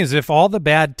biggest thing is if all the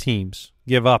bad teams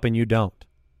give up and you don't,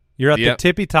 you're at the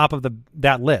tippy top of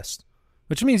that list,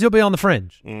 which means you'll be on the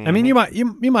fringe. Mm-hmm. I mean,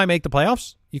 you might make the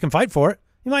playoffs. You can fight for it.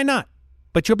 You might not.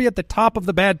 But you'll be at the top of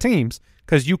the bad teams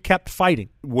because you kept fighting.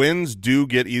 Wins do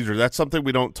get easier. That's something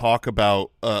we don't talk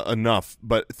about enough.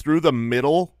 But through the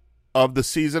middle of the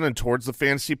season and towards the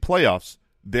fantasy playoffs,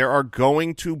 there are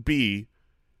going to be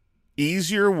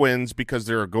easier wins because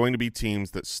there are going to be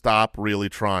teams that stop really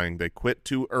trying. They quit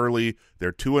too early.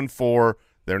 They're 2-4.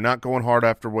 They're not going hard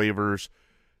after waivers.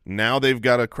 Now they've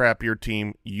got a crappier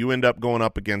team. You end up going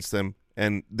up against them,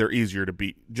 and they're easier to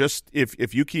beat. Just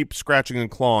if you keep scratching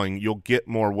and clawing, you'll get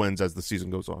more wins as the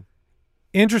season goes on.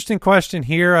 Interesting question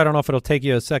here. I don't know if it'll take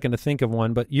you a second to think of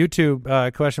one, but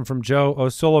YouTube question from Joe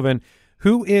O'Sullivan.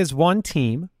 Who is one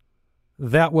team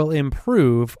that will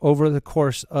improve over the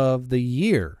course of the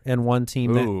year, and one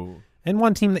team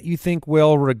that you think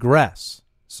will regress?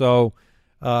 So,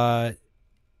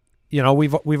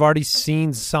 we've already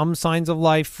seen some signs of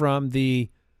life from the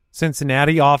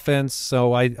Cincinnati offense,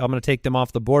 so I'm going to take them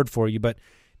off the board for you. But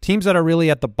teams that are really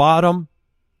at the bottom,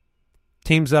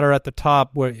 teams that are at the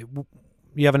top, where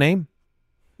you have a name?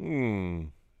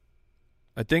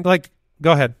 I think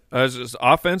go ahead. As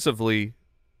offensively,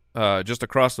 just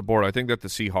across the board, I think that the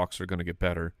Seahawks are going to get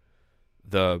better.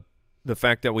 The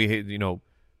fact that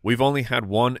we've only had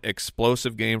one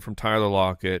explosive game from Tyler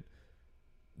Lockett.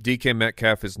 DK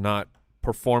Metcalf is not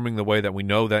performing the way that we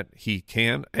know that he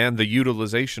can, and the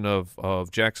utilization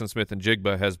of Jackson Smith and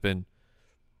Jigba has been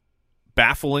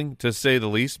baffling, to say the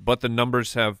least. But the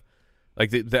numbers have,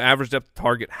 the average depth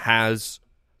target has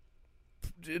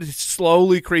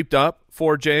slowly creeped up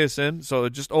for JSN. So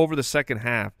just over the second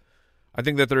half, I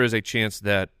think that there is a chance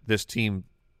that this team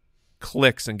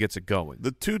clicks and gets it going.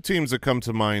 The two teams that come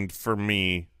to mind for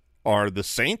me are the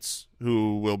Saints,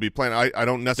 who will be playing. I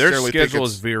don't necessarily their schedule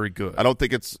is very good. I don't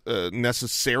think it's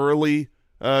necessarily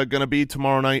going to be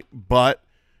tomorrow night, but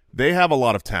they have a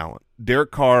lot of talent.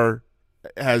 Derek Carr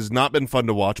has not been fun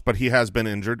to watch, but he has been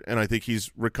injured, and I think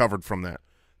he's recovered from that.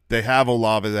 They have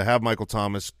Olave. They have Michael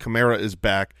Thomas. Kamara is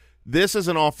back. This is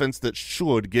an offense that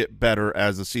should get better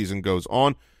as the season goes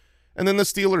on. And then the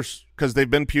Steelers, because they've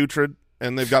been putrid,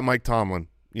 and they've got Mike Tomlin.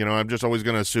 I'm just always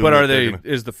going to assume. But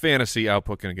is the fantasy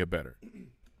output going to get better?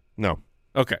 No.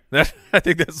 Okay. I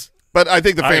think that's. But I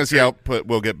think the fantasy output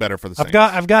will get better for the Saints.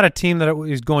 I've got a team that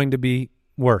is going to be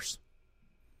worse.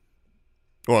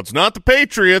 Well, it's not the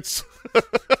Patriots.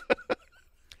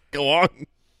 Go on.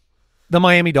 The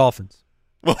Miami Dolphins.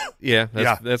 Well,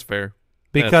 that's fair.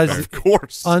 Because of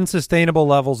course, unsustainable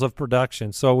levels of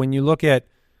production. So when you look at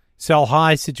sell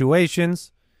high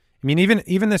situations, I mean,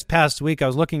 even this past week, I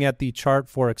was looking at the chart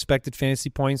for expected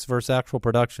fantasy points versus actual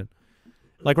production.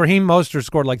 Raheem Mostert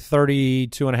scored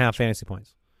 32.5 fantasy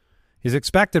points. His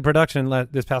expected production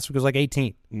this past week was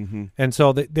 18. Mm-hmm. And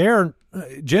so they're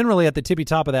generally at the tippy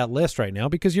top of that list right now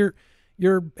because you're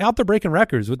out there breaking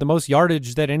records with the most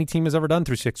yardage that any team has ever done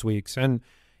through 6 weeks. And,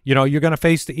 you're going to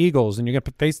face the Eagles, and you're going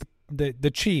to face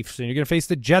the Chiefs, and you're going to face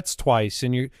the Jets twice.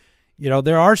 And,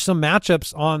 there are some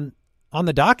matchups on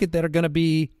the docket that are going to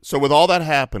be. So with all that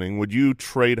happening, would you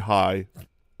trade high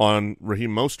on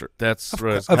Raheem Mostert?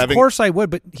 Of course I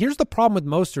would, but here's the problem with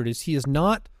Mostert is he is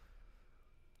not.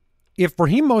 If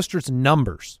Raheem Mostert's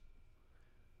numbers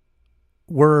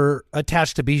were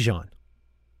attached to Bijan,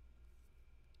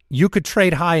 you could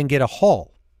trade high and get a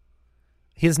haul.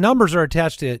 His numbers are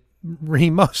attached to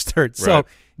Raheem Mostert, so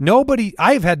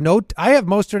I have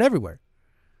Mostert everywhere.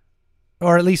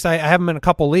 Or at least I have him in a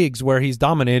couple leagues where he's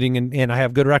dominating, and I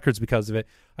have good records because of it.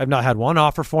 I've not had one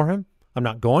offer for him. I'm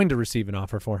not going to receive an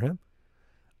offer for him.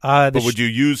 But would you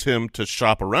use him to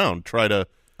shop around?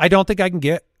 I don't think I can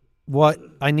get what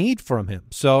I need from him.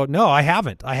 So, no, I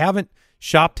haven't. I haven't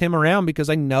shopped him around because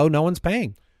I know no one's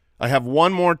paying. I have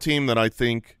one more team that I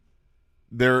think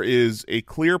there is a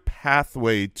clear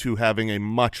pathway to having a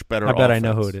much better offense. I bet I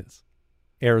know who it is.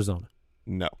 Arizona.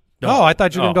 No. Oh, I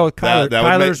thought you were going to go with Kyler.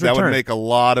 Kyler's return. That would make a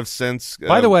lot of sense.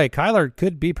 By the way, Kyler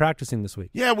could be practicing this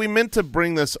week. Yeah, we meant to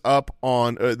bring this up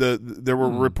on there were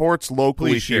reports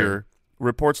locally here.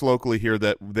 Reports locally here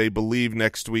that they believe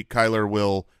next week Kyler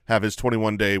will have his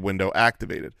 21-day window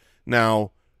activated.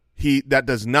 Now, that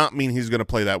does not mean he's going to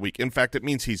play that week. In fact, it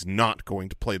means he's not going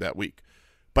to play that week.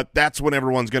 But that's when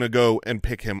everyone's going to go and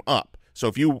pick him up. So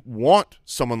if you want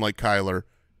someone like Kyler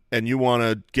and you want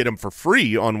to get him for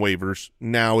free on waivers,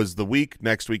 now is the week.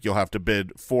 Next week you'll have to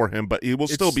bid for him, but it will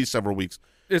still be several weeks.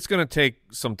 It's going to take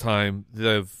some time.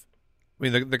 The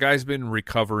guy's been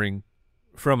recovering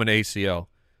from an ACL,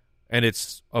 and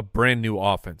it's a brand new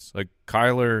offense.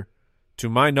 Kyler, to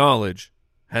my knowledge,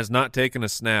 has not taken a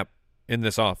snap in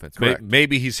this offense. Correct.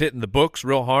 Maybe he's hitting the books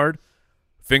real hard.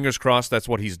 Fingers crossed that's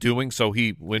what he's doing. So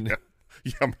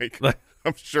Mike,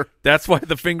 I'm sure. that's why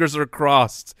the fingers are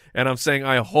crossed. And I'm saying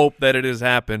I hope that it has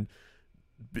happened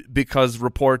because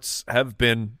reports have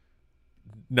been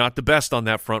not the best on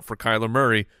that front for Kyler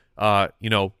Murray. The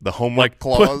homework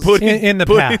clause in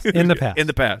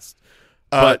the past.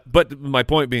 But my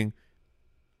point being,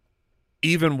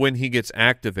 even when he gets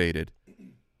activated,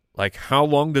 like how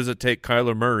long does it take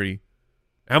Kyler Murray?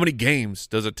 How many games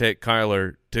does it take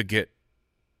Kyler to get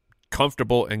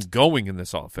comfortable and going in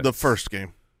this offense? The first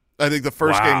game. I think the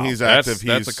first game he's active.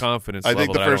 That's a confidence I level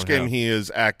think the that first I don't game have. he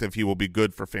is active, he will be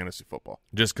good for fantasy football.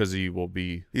 Just because he will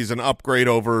be. He's an upgrade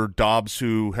over Dobbs,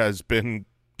 who has been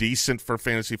decent for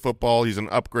fantasy football. He's an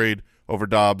upgrade over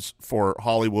Dobbs for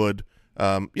Hollywood.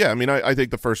 I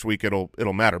think the first week it'll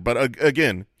matter. But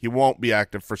again, he won't be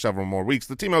active for several more weeks.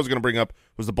 The team I was going to bring up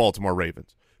was the Baltimore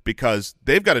Ravens because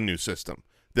they've got a new system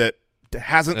that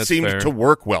hasn't seemed to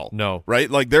work well. No. Right?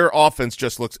 Like their offense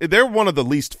just looks – they're one of the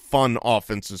least fun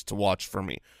offenses to watch for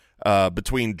me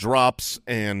between drops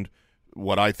and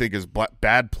what I think is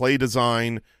bad play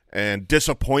design and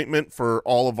disappointment for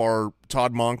all of our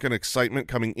Todd Monken excitement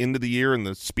coming into the year and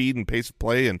the speed and pace of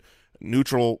play and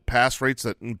neutral pass rates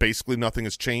that basically nothing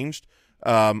has changed.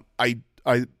 I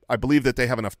believe that they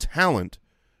have enough talent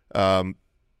and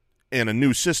a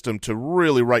new system to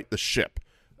really right the ship.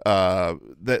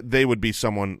 That they would be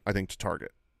someone I think to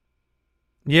target.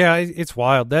 Yeah, it's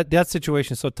wild. That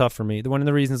situation is so tough for me. One of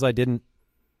the reasons I didn't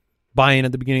buy in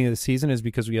at the beginning of the season is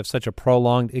because we have such a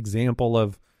prolonged example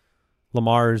of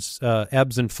Lamar's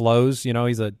ebbs and flows.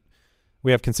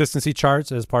 We have consistency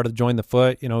charts as part of Join the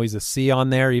Foot. He's a C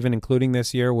on there, even including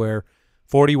this year, where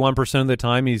 41% of the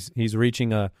time he's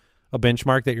reaching a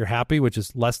benchmark that you're happy, which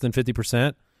is less than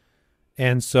 50%.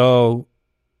 And so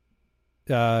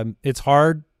it's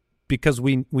hard because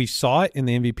we saw it in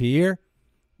the MVP year.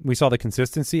 We saw the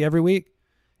consistency every week,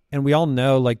 and we all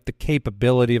know like the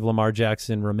capability of Lamar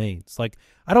Jackson remains. Like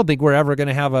I don't think we're ever going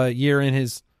to have a year in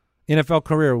his NFL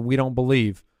career we don't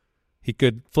believe he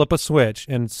could flip a switch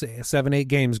and 7-8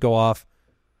 games go off,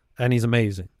 and he's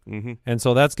amazing. Mm-hmm. And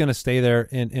so that's going to stay there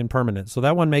in permanent. So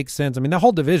that one makes sense. I mean, that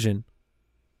whole division.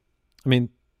 I mean,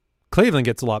 Cleveland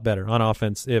gets a lot better on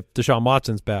offense if Deshaun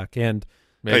Watson's back, and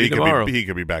Maybe tomorrow. He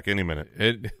could be back any minute.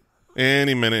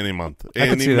 Any minute, any month. I could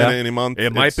Any see minute, that. any month.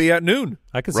 It might be at noon,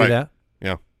 I could see that.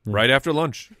 Yeah. right after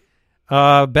lunch.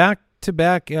 Back to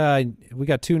back, we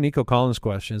got two Nico Collins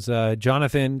questions.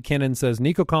 Jonathan Kennan says,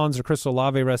 Nico Collins or Chris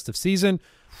Olave rest of season.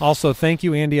 Also, thank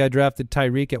you, Andy. I drafted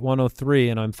Tyreek at 103,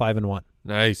 and I'm 5-1.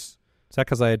 Nice. Is that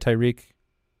because I had Tyreek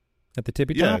at the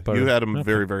tippy top? Yeah, you had him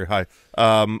very, very high.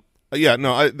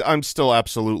 I'm still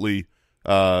absolutely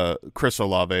Chris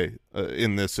Olave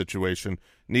in this situation.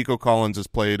 Nico Collins has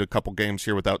played a couple games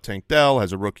here without Tank Dell,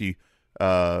 has a rookie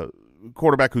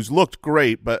quarterback who's looked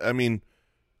great, but, I mean,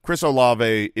 Chris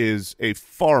Olave is a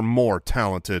far more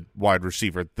talented wide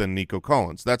receiver than Nico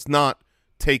Collins. That's not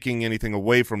taking anything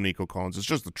away from Nico Collins. It's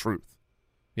just the truth.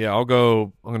 Yeah, I'm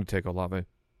going to take Olave.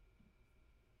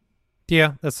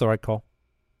 Yeah, that's the right call.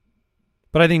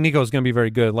 But I think Nico's going to be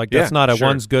very good. Like, that's not a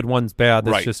one's good, one's bad.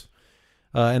 That's just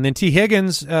and then T.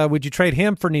 Higgins, would you trade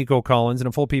him for Nico Collins in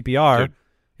a full PPR? Dude.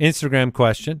 Instagram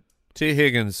question. T.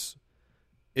 Higgins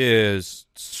is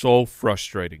so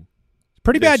frustrating.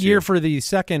 Pretty bad year for the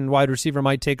second wide receiver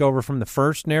might take over from the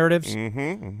first narratives.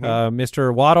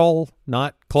 Mr. Waddle,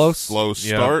 not close. Slow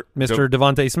start. Mr.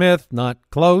 Devontae Smith, not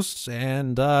close.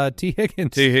 And T.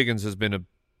 Higgins. T. Higgins has been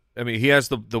he has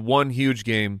the one huge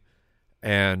game,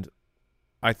 and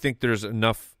I think there's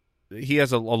enough. He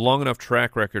has a long enough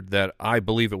track record that I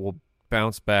believe it will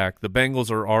bounce back. The Bengals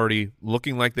are already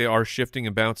looking like they are shifting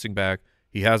and bouncing back.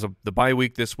 He has the bye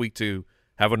week this week to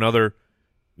have another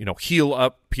heal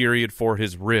up period for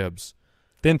his ribs.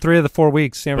 Then 3 of the 4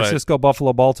 weeks: San Francisco,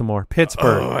 Buffalo, Baltimore,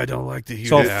 Pittsburgh. Oh, I don't like to hear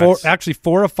that. So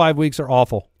 4 of 5 weeks are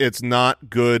awful. It's not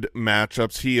good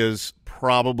matchups. He is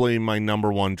probably my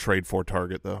number one trade for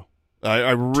target, though.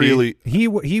 I really he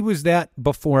was that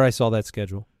before I saw that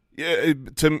schedule. Yeah,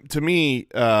 to me,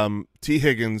 T.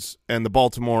 Higgins and the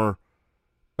Baltimore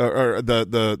or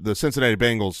the Cincinnati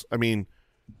Bengals. I mean,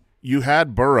 you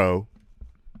had Burrow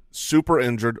super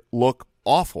injured, look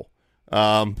awful.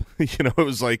 It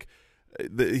was like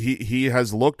he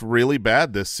has looked really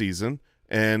bad this season,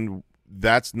 and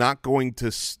that's not going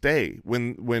to stay.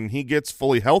 When he gets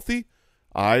fully healthy,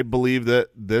 I believe that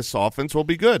this offense will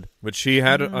be good. But she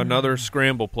had another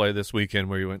scramble play this weekend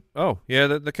where you went, oh, yeah,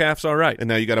 the calf's all right. And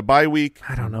now you got a bye week.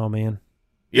 I don't know, man.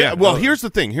 Yeah, well, here's the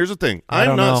thing.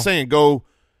 I'm not saying go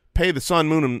pay the sun,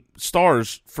 moon, and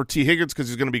stars for T. Higgins because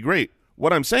he's going to be great.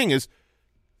 What I'm saying is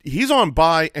he's on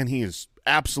bye, and he has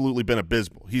absolutely been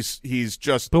abysmal. He's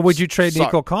just. But would you trade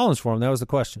sucked. Nico Collins for him? That was the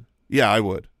question. Yeah, I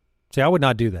would. See, I would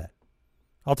not do that.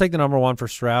 I'll take the number one for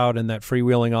Stroud and that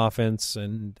freewheeling offense,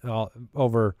 and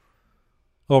over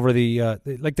the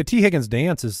like the T. Higgins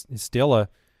dance is still a.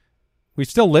 We've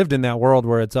still lived in that world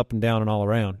where it's up and down and all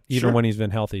around, even Sure. when he's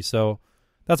been healthy. So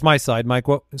that's my side, Mike.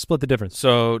 What split the difference?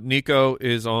 So Nico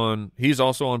is on. He's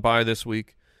also on bye this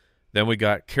week. Then we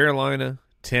got Carolina,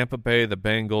 Tampa Bay, the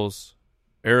Bengals,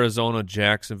 Arizona,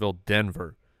 Jacksonville,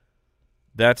 Denver.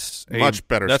 That's a Much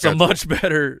better That's schedule. a much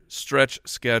better stretch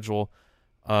schedule.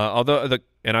 Although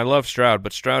and I love Stroud,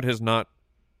 but Stroud has not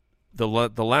the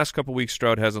last couple weeks.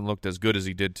 Stroud hasn't looked as good as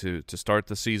he did to start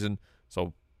the season.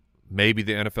 So maybe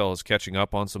the NFL is catching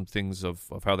up on some things of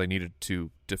how they needed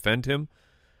to defend him.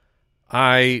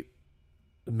 I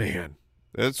think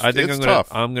It's I'm tough.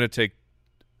 gonna take.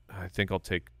 I think I'll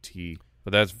take T,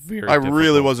 but that's very. I difficult.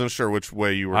 really wasn't sure which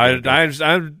way you were. gonna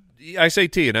go. I say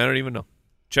T, and I don't even know.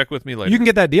 Check with me later. You can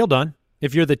get that deal done.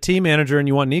 If you're the team manager and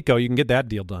you want Nico, you can get that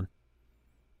deal done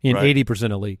in Right.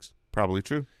 80% of leagues. Probably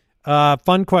true.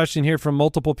 Fun question here from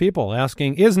multiple people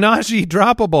asking, is Najee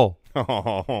droppable?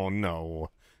 Oh, no.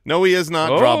 No, he is not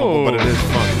Oh. droppable, but it is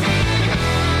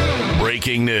fun.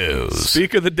 Breaking news.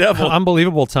 Speak of the devil.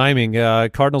 Unbelievable timing.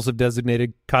 Cardinals have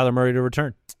designated Kyler Murray to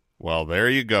return. Well, there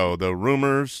you go. The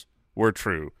rumors were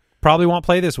true. Probably won't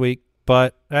play this week,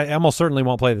 but I almost certainly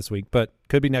won't play this week, but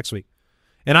could be next week.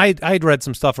 And I'd read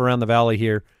some stuff around the valley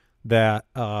here that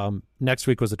next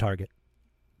week was a target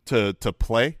To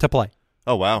play? to play.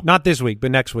 Oh, wow. Not this week,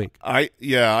 but next week. I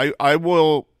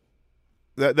will.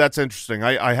 That's interesting.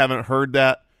 I haven't heard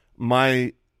that.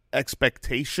 My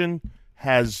expectation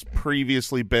has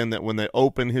previously been that when they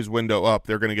open his window up,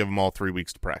 they're going to give him all 3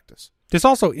 weeks to practice. This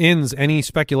also ends any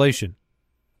speculation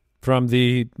from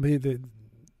the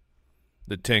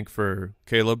The tank for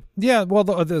Caleb. yeah, well,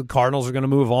 the Cardinals are going to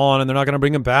move on, and they're not going to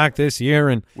bring him back this year.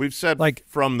 And We've said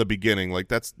from the beginning,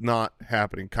 that's not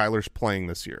happening. Kyler's playing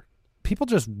this year. people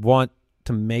just want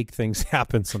to make things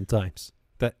happen sometimes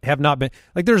that have not been.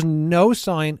 Like, there's no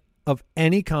sign of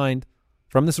any kind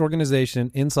from this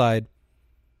organization inside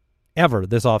ever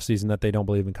this offseason that they don't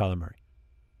believe in Kyler Murray.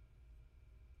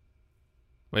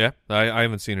 Well, yeah, I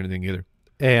haven't seen anything either.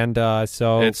 And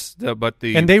so It's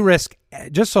and they risk,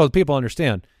 just so people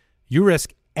understand, you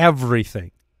risk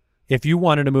everything if you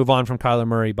wanted to move on from Kyler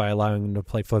Murray by allowing him to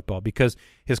play football, because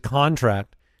his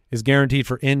contract is guaranteed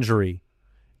for injury.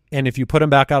 And if you put him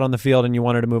back out on the field and you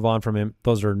wanted to move on from him,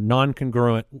 those are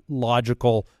non-congruent,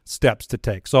 logical steps to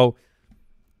take. So,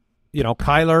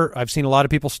 Kyler, I've seen a lot of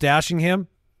people stashing him.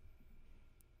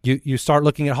 You start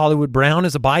looking at Hollywood Brown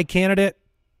as a buy candidate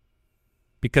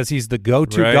because he's the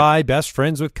go-to Right. guy, best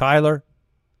friends with Kyler.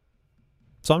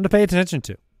 Something to pay attention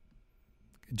to.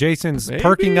 Jason's Maybe.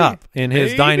 perking up in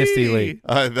his Maybe. dynasty league.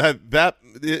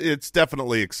 It's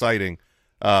definitely exciting.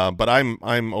 But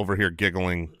I'm over here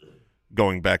giggling,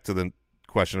 going back to the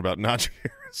question about Najee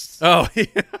Harris. Oh, yeah.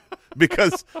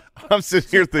 Because I'm sitting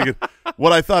here thinking,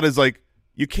 what I thought is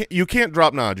you can't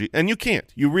drop Najee, and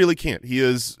you really can't. He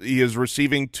is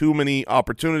receiving too many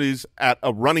opportunities at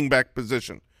a running back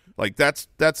position.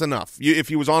 That's enough. If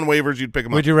he was on waivers, you'd pick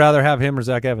him up. Would you rather have him or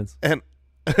Zach Evans? And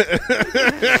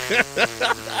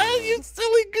you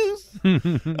silly goose.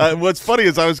 What's funny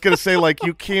is I was going to say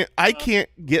I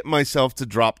can't get myself to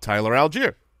drop Tyler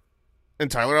Algier, and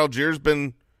Tyler Algier's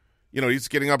been, he's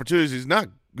getting opportunities. He's not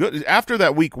good after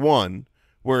that week 1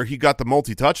 where he got the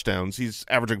multi-touchdowns. He's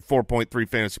averaging 4.3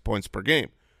 fantasy points per game,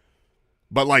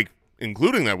 but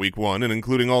including that week 1 and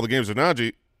including all the games of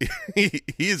Najee, he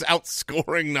is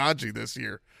outscoring Najee this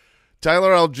year.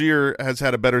 Tyler Algier has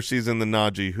had a better season than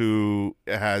Najee, who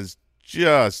has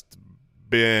just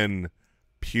been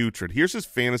putrid. Here's his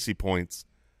fantasy points.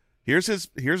 Here's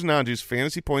Najee's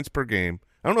fantasy points per game.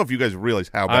 I don't know if you guys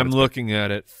realize how bad I'm looking at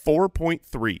it.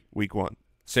 4.3 week 1.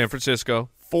 San Francisco.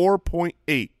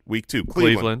 4.8 week 2.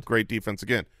 Cleveland. Great defense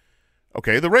again.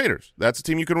 Okay, the Raiders. That's a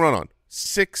team you can run on.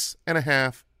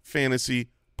 6.5 fantasy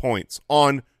points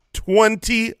on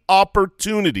 20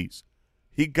 opportunities.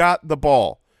 He got the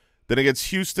ball. Then against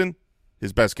Houston,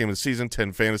 his best game of the season,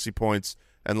 10 fantasy points.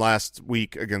 And last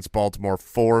week against Baltimore,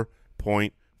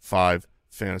 4.5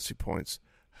 fantasy points.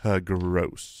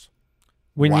 Gross.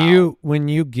 When Wow.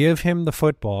 you give him the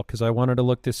football, because I wanted to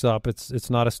look this up, it's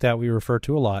not a stat we refer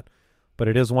to a lot, but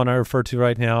it is one I refer to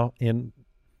right now in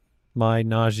my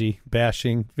Najee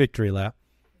bashing victory lap.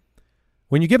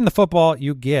 When you give him the football,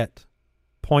 you get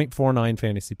 0.49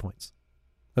 fantasy points.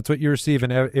 That's what you receive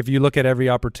if you look at every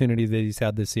opportunity that he's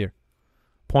had this year.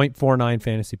 0.49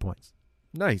 fantasy points.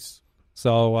 Nice.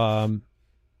 So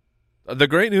The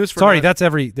great news for that's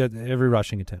every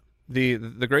rushing attempt. The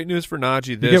great news for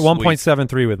Najee this you get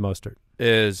 1.73 with Mostert.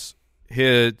 Is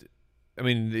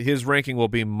his ranking will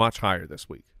be much higher this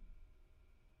week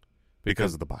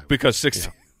because of the bye week. Because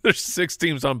there's 6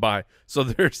 teams on bye, so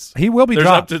he will be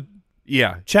dropped.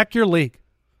 Check your league,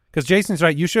 because Jason's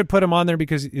right. You should put him on there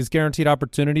because his guaranteed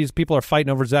opportunities. People are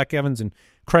fighting over Zach Evans and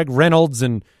Craig Reynolds,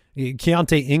 and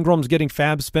Keontae Ingram's getting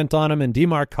fab spent on him, and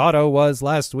DeMarcado was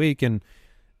last week, and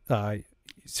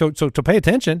so to pay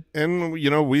attention. And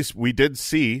we did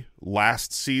see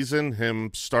last season him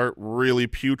start really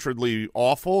putridly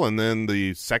awful, and then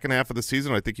the second half of the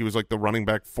season, I think he was like the running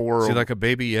back 4. Is he like a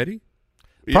baby Yeti?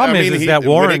 Problem is that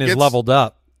Warren is leveled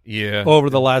up. Yeah, over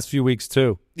the last few weeks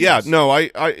too. Yeah, no,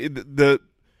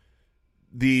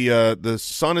 the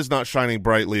sun is not shining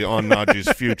brightly on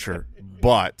Najee's future,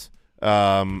 but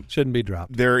shouldn't be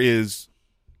dropped. There is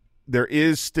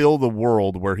still the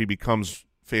world where he becomes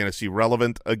fantasy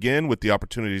relevant again with the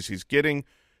opportunities he's getting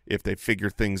if they figure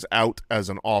things out as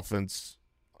an offense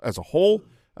as a whole.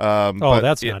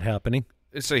 That's not happening.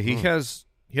 He has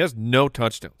no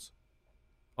touchdowns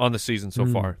on the season so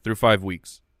far through 5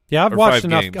 weeks. Yeah, I've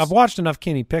watched enough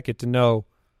Kenny Pickett to know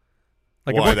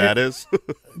why that is.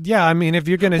 Yeah, I mean, if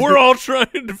you're gonna, we're all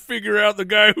trying to figure out the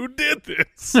guy who did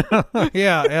this.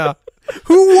 yeah.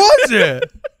 Who was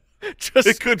it?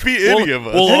 It could be any of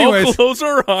us. We'll all close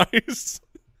our eyes.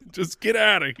 Just get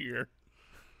out of here.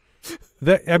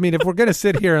 If we're gonna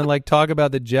sit here and talk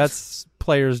about the Jets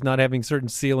players not having certain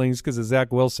ceilings because of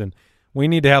Zach Wilson, we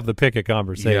need to have the Pickett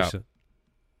conversation.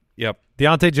 Yep.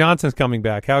 Deontay Johnson's coming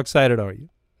back. How excited are you?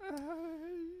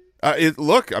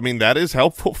 That is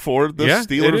helpful for the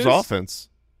Steelers offense.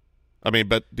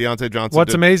 But Deontay Johnson.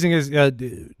 What's amazing is,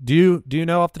 do you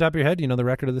know off the top of your head? Do you know the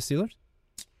record of the Steelers?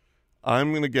 I'm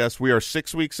going to guess we are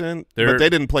 6 weeks in, but they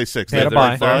didn't play 6. They had a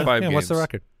bye. Games. What's the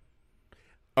record?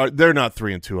 They're not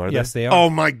 3-2, are they? Yes, they are.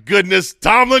 Oh my goodness,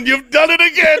 Tomlin, you've done it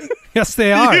again. Yes,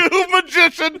 they are. You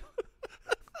magician.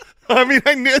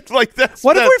 I knew that's.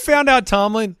 What if we found out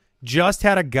Tomlin just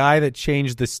had a guy that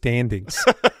changed the standings?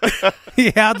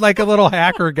 He had a little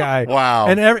hacker guy. Wow.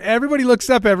 And everybody looks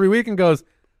up every week and goes,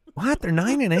 what? They're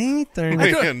 9-8?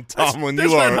 Man, Tomlin,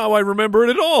 that's not how I remember it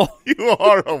at all. You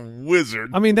are a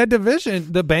wizard. That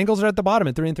division, the Bengals are at the bottom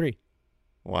at 3-3.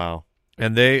 Wow.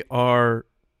 And they're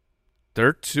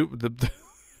 2. The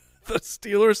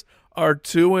Steelers are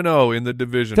 2-0 in the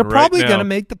division. They're probably going to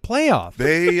make the playoffs.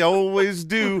 They always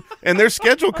do. And their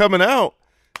schedule coming out.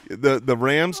 The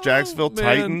Rams, Jacksonville,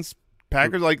 Titans,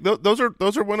 Packers, those are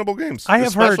winnable games,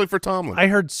 especially for Tomlin. I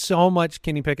heard so much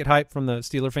Kenny Pickett hype from the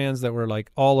Steeler fans that were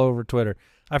all over Twitter.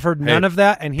 I've heard none of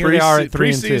that, and here they are at 3-2.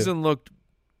 Preseason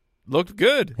looked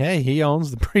good. Hey, he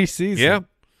owns the preseason. Yeah.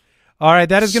 All right,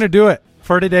 that is going to do it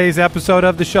for today's episode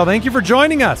of the show. Thank you for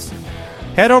joining us.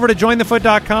 Head over to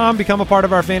jointhefoot.com, become a part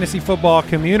of our fantasy football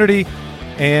community,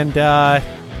 and a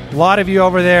lot of you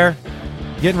over there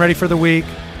getting ready for the week.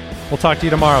 We'll talk to you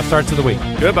tomorrow. Starts of the week.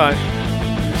 Goodbye.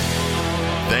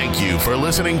 Thank you for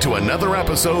listening to another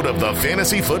episode of the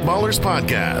Fantasy Footballers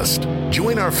Podcast.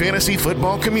 Join our fantasy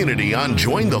football community on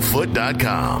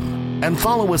jointhefoot.com and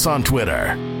follow us on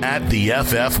Twitter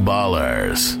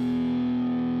 @TheFFBallers.